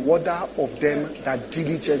he's a rewarder of them that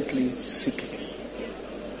diligently seek him.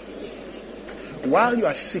 While you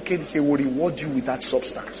are seeking, he will reward you with that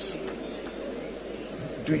substance.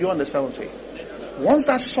 Do you understand what I'm saying? Once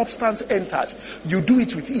that substance enters, you do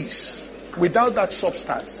it with ease. Without that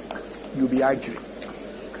substance, you'll be arguing.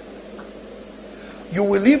 You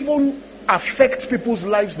will even affect people's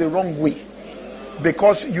lives the wrong way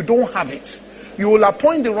because you don't have it. You will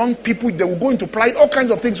appoint the wrong people, they will go into pride, all kinds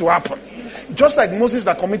of things will happen. Just like Moses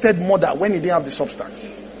that committed murder when he didn't have the substance.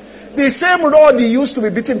 The same rod he used to be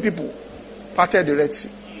beating people parted the Red Sea.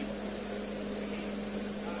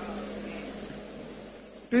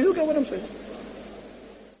 Do you get what I'm saying?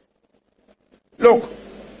 Look,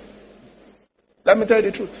 let me tell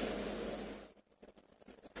you the truth.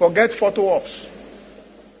 Forget photo ops.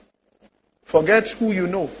 Forget who you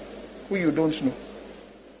know, who you don't know.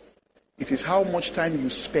 It is how much time you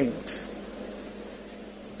spend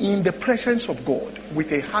in the presence of God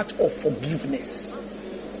with a heart of forgiveness.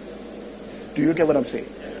 Do you get what I'm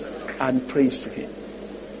saying? And praise to Him.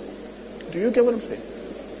 Do you get what I'm saying?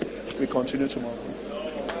 We continue tomorrow.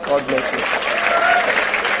 God bless you.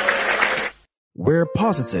 We're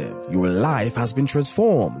positive your life has been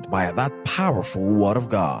transformed by that powerful word of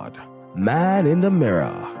God. Man in the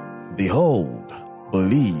mirror. Behold,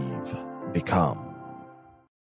 believe, become.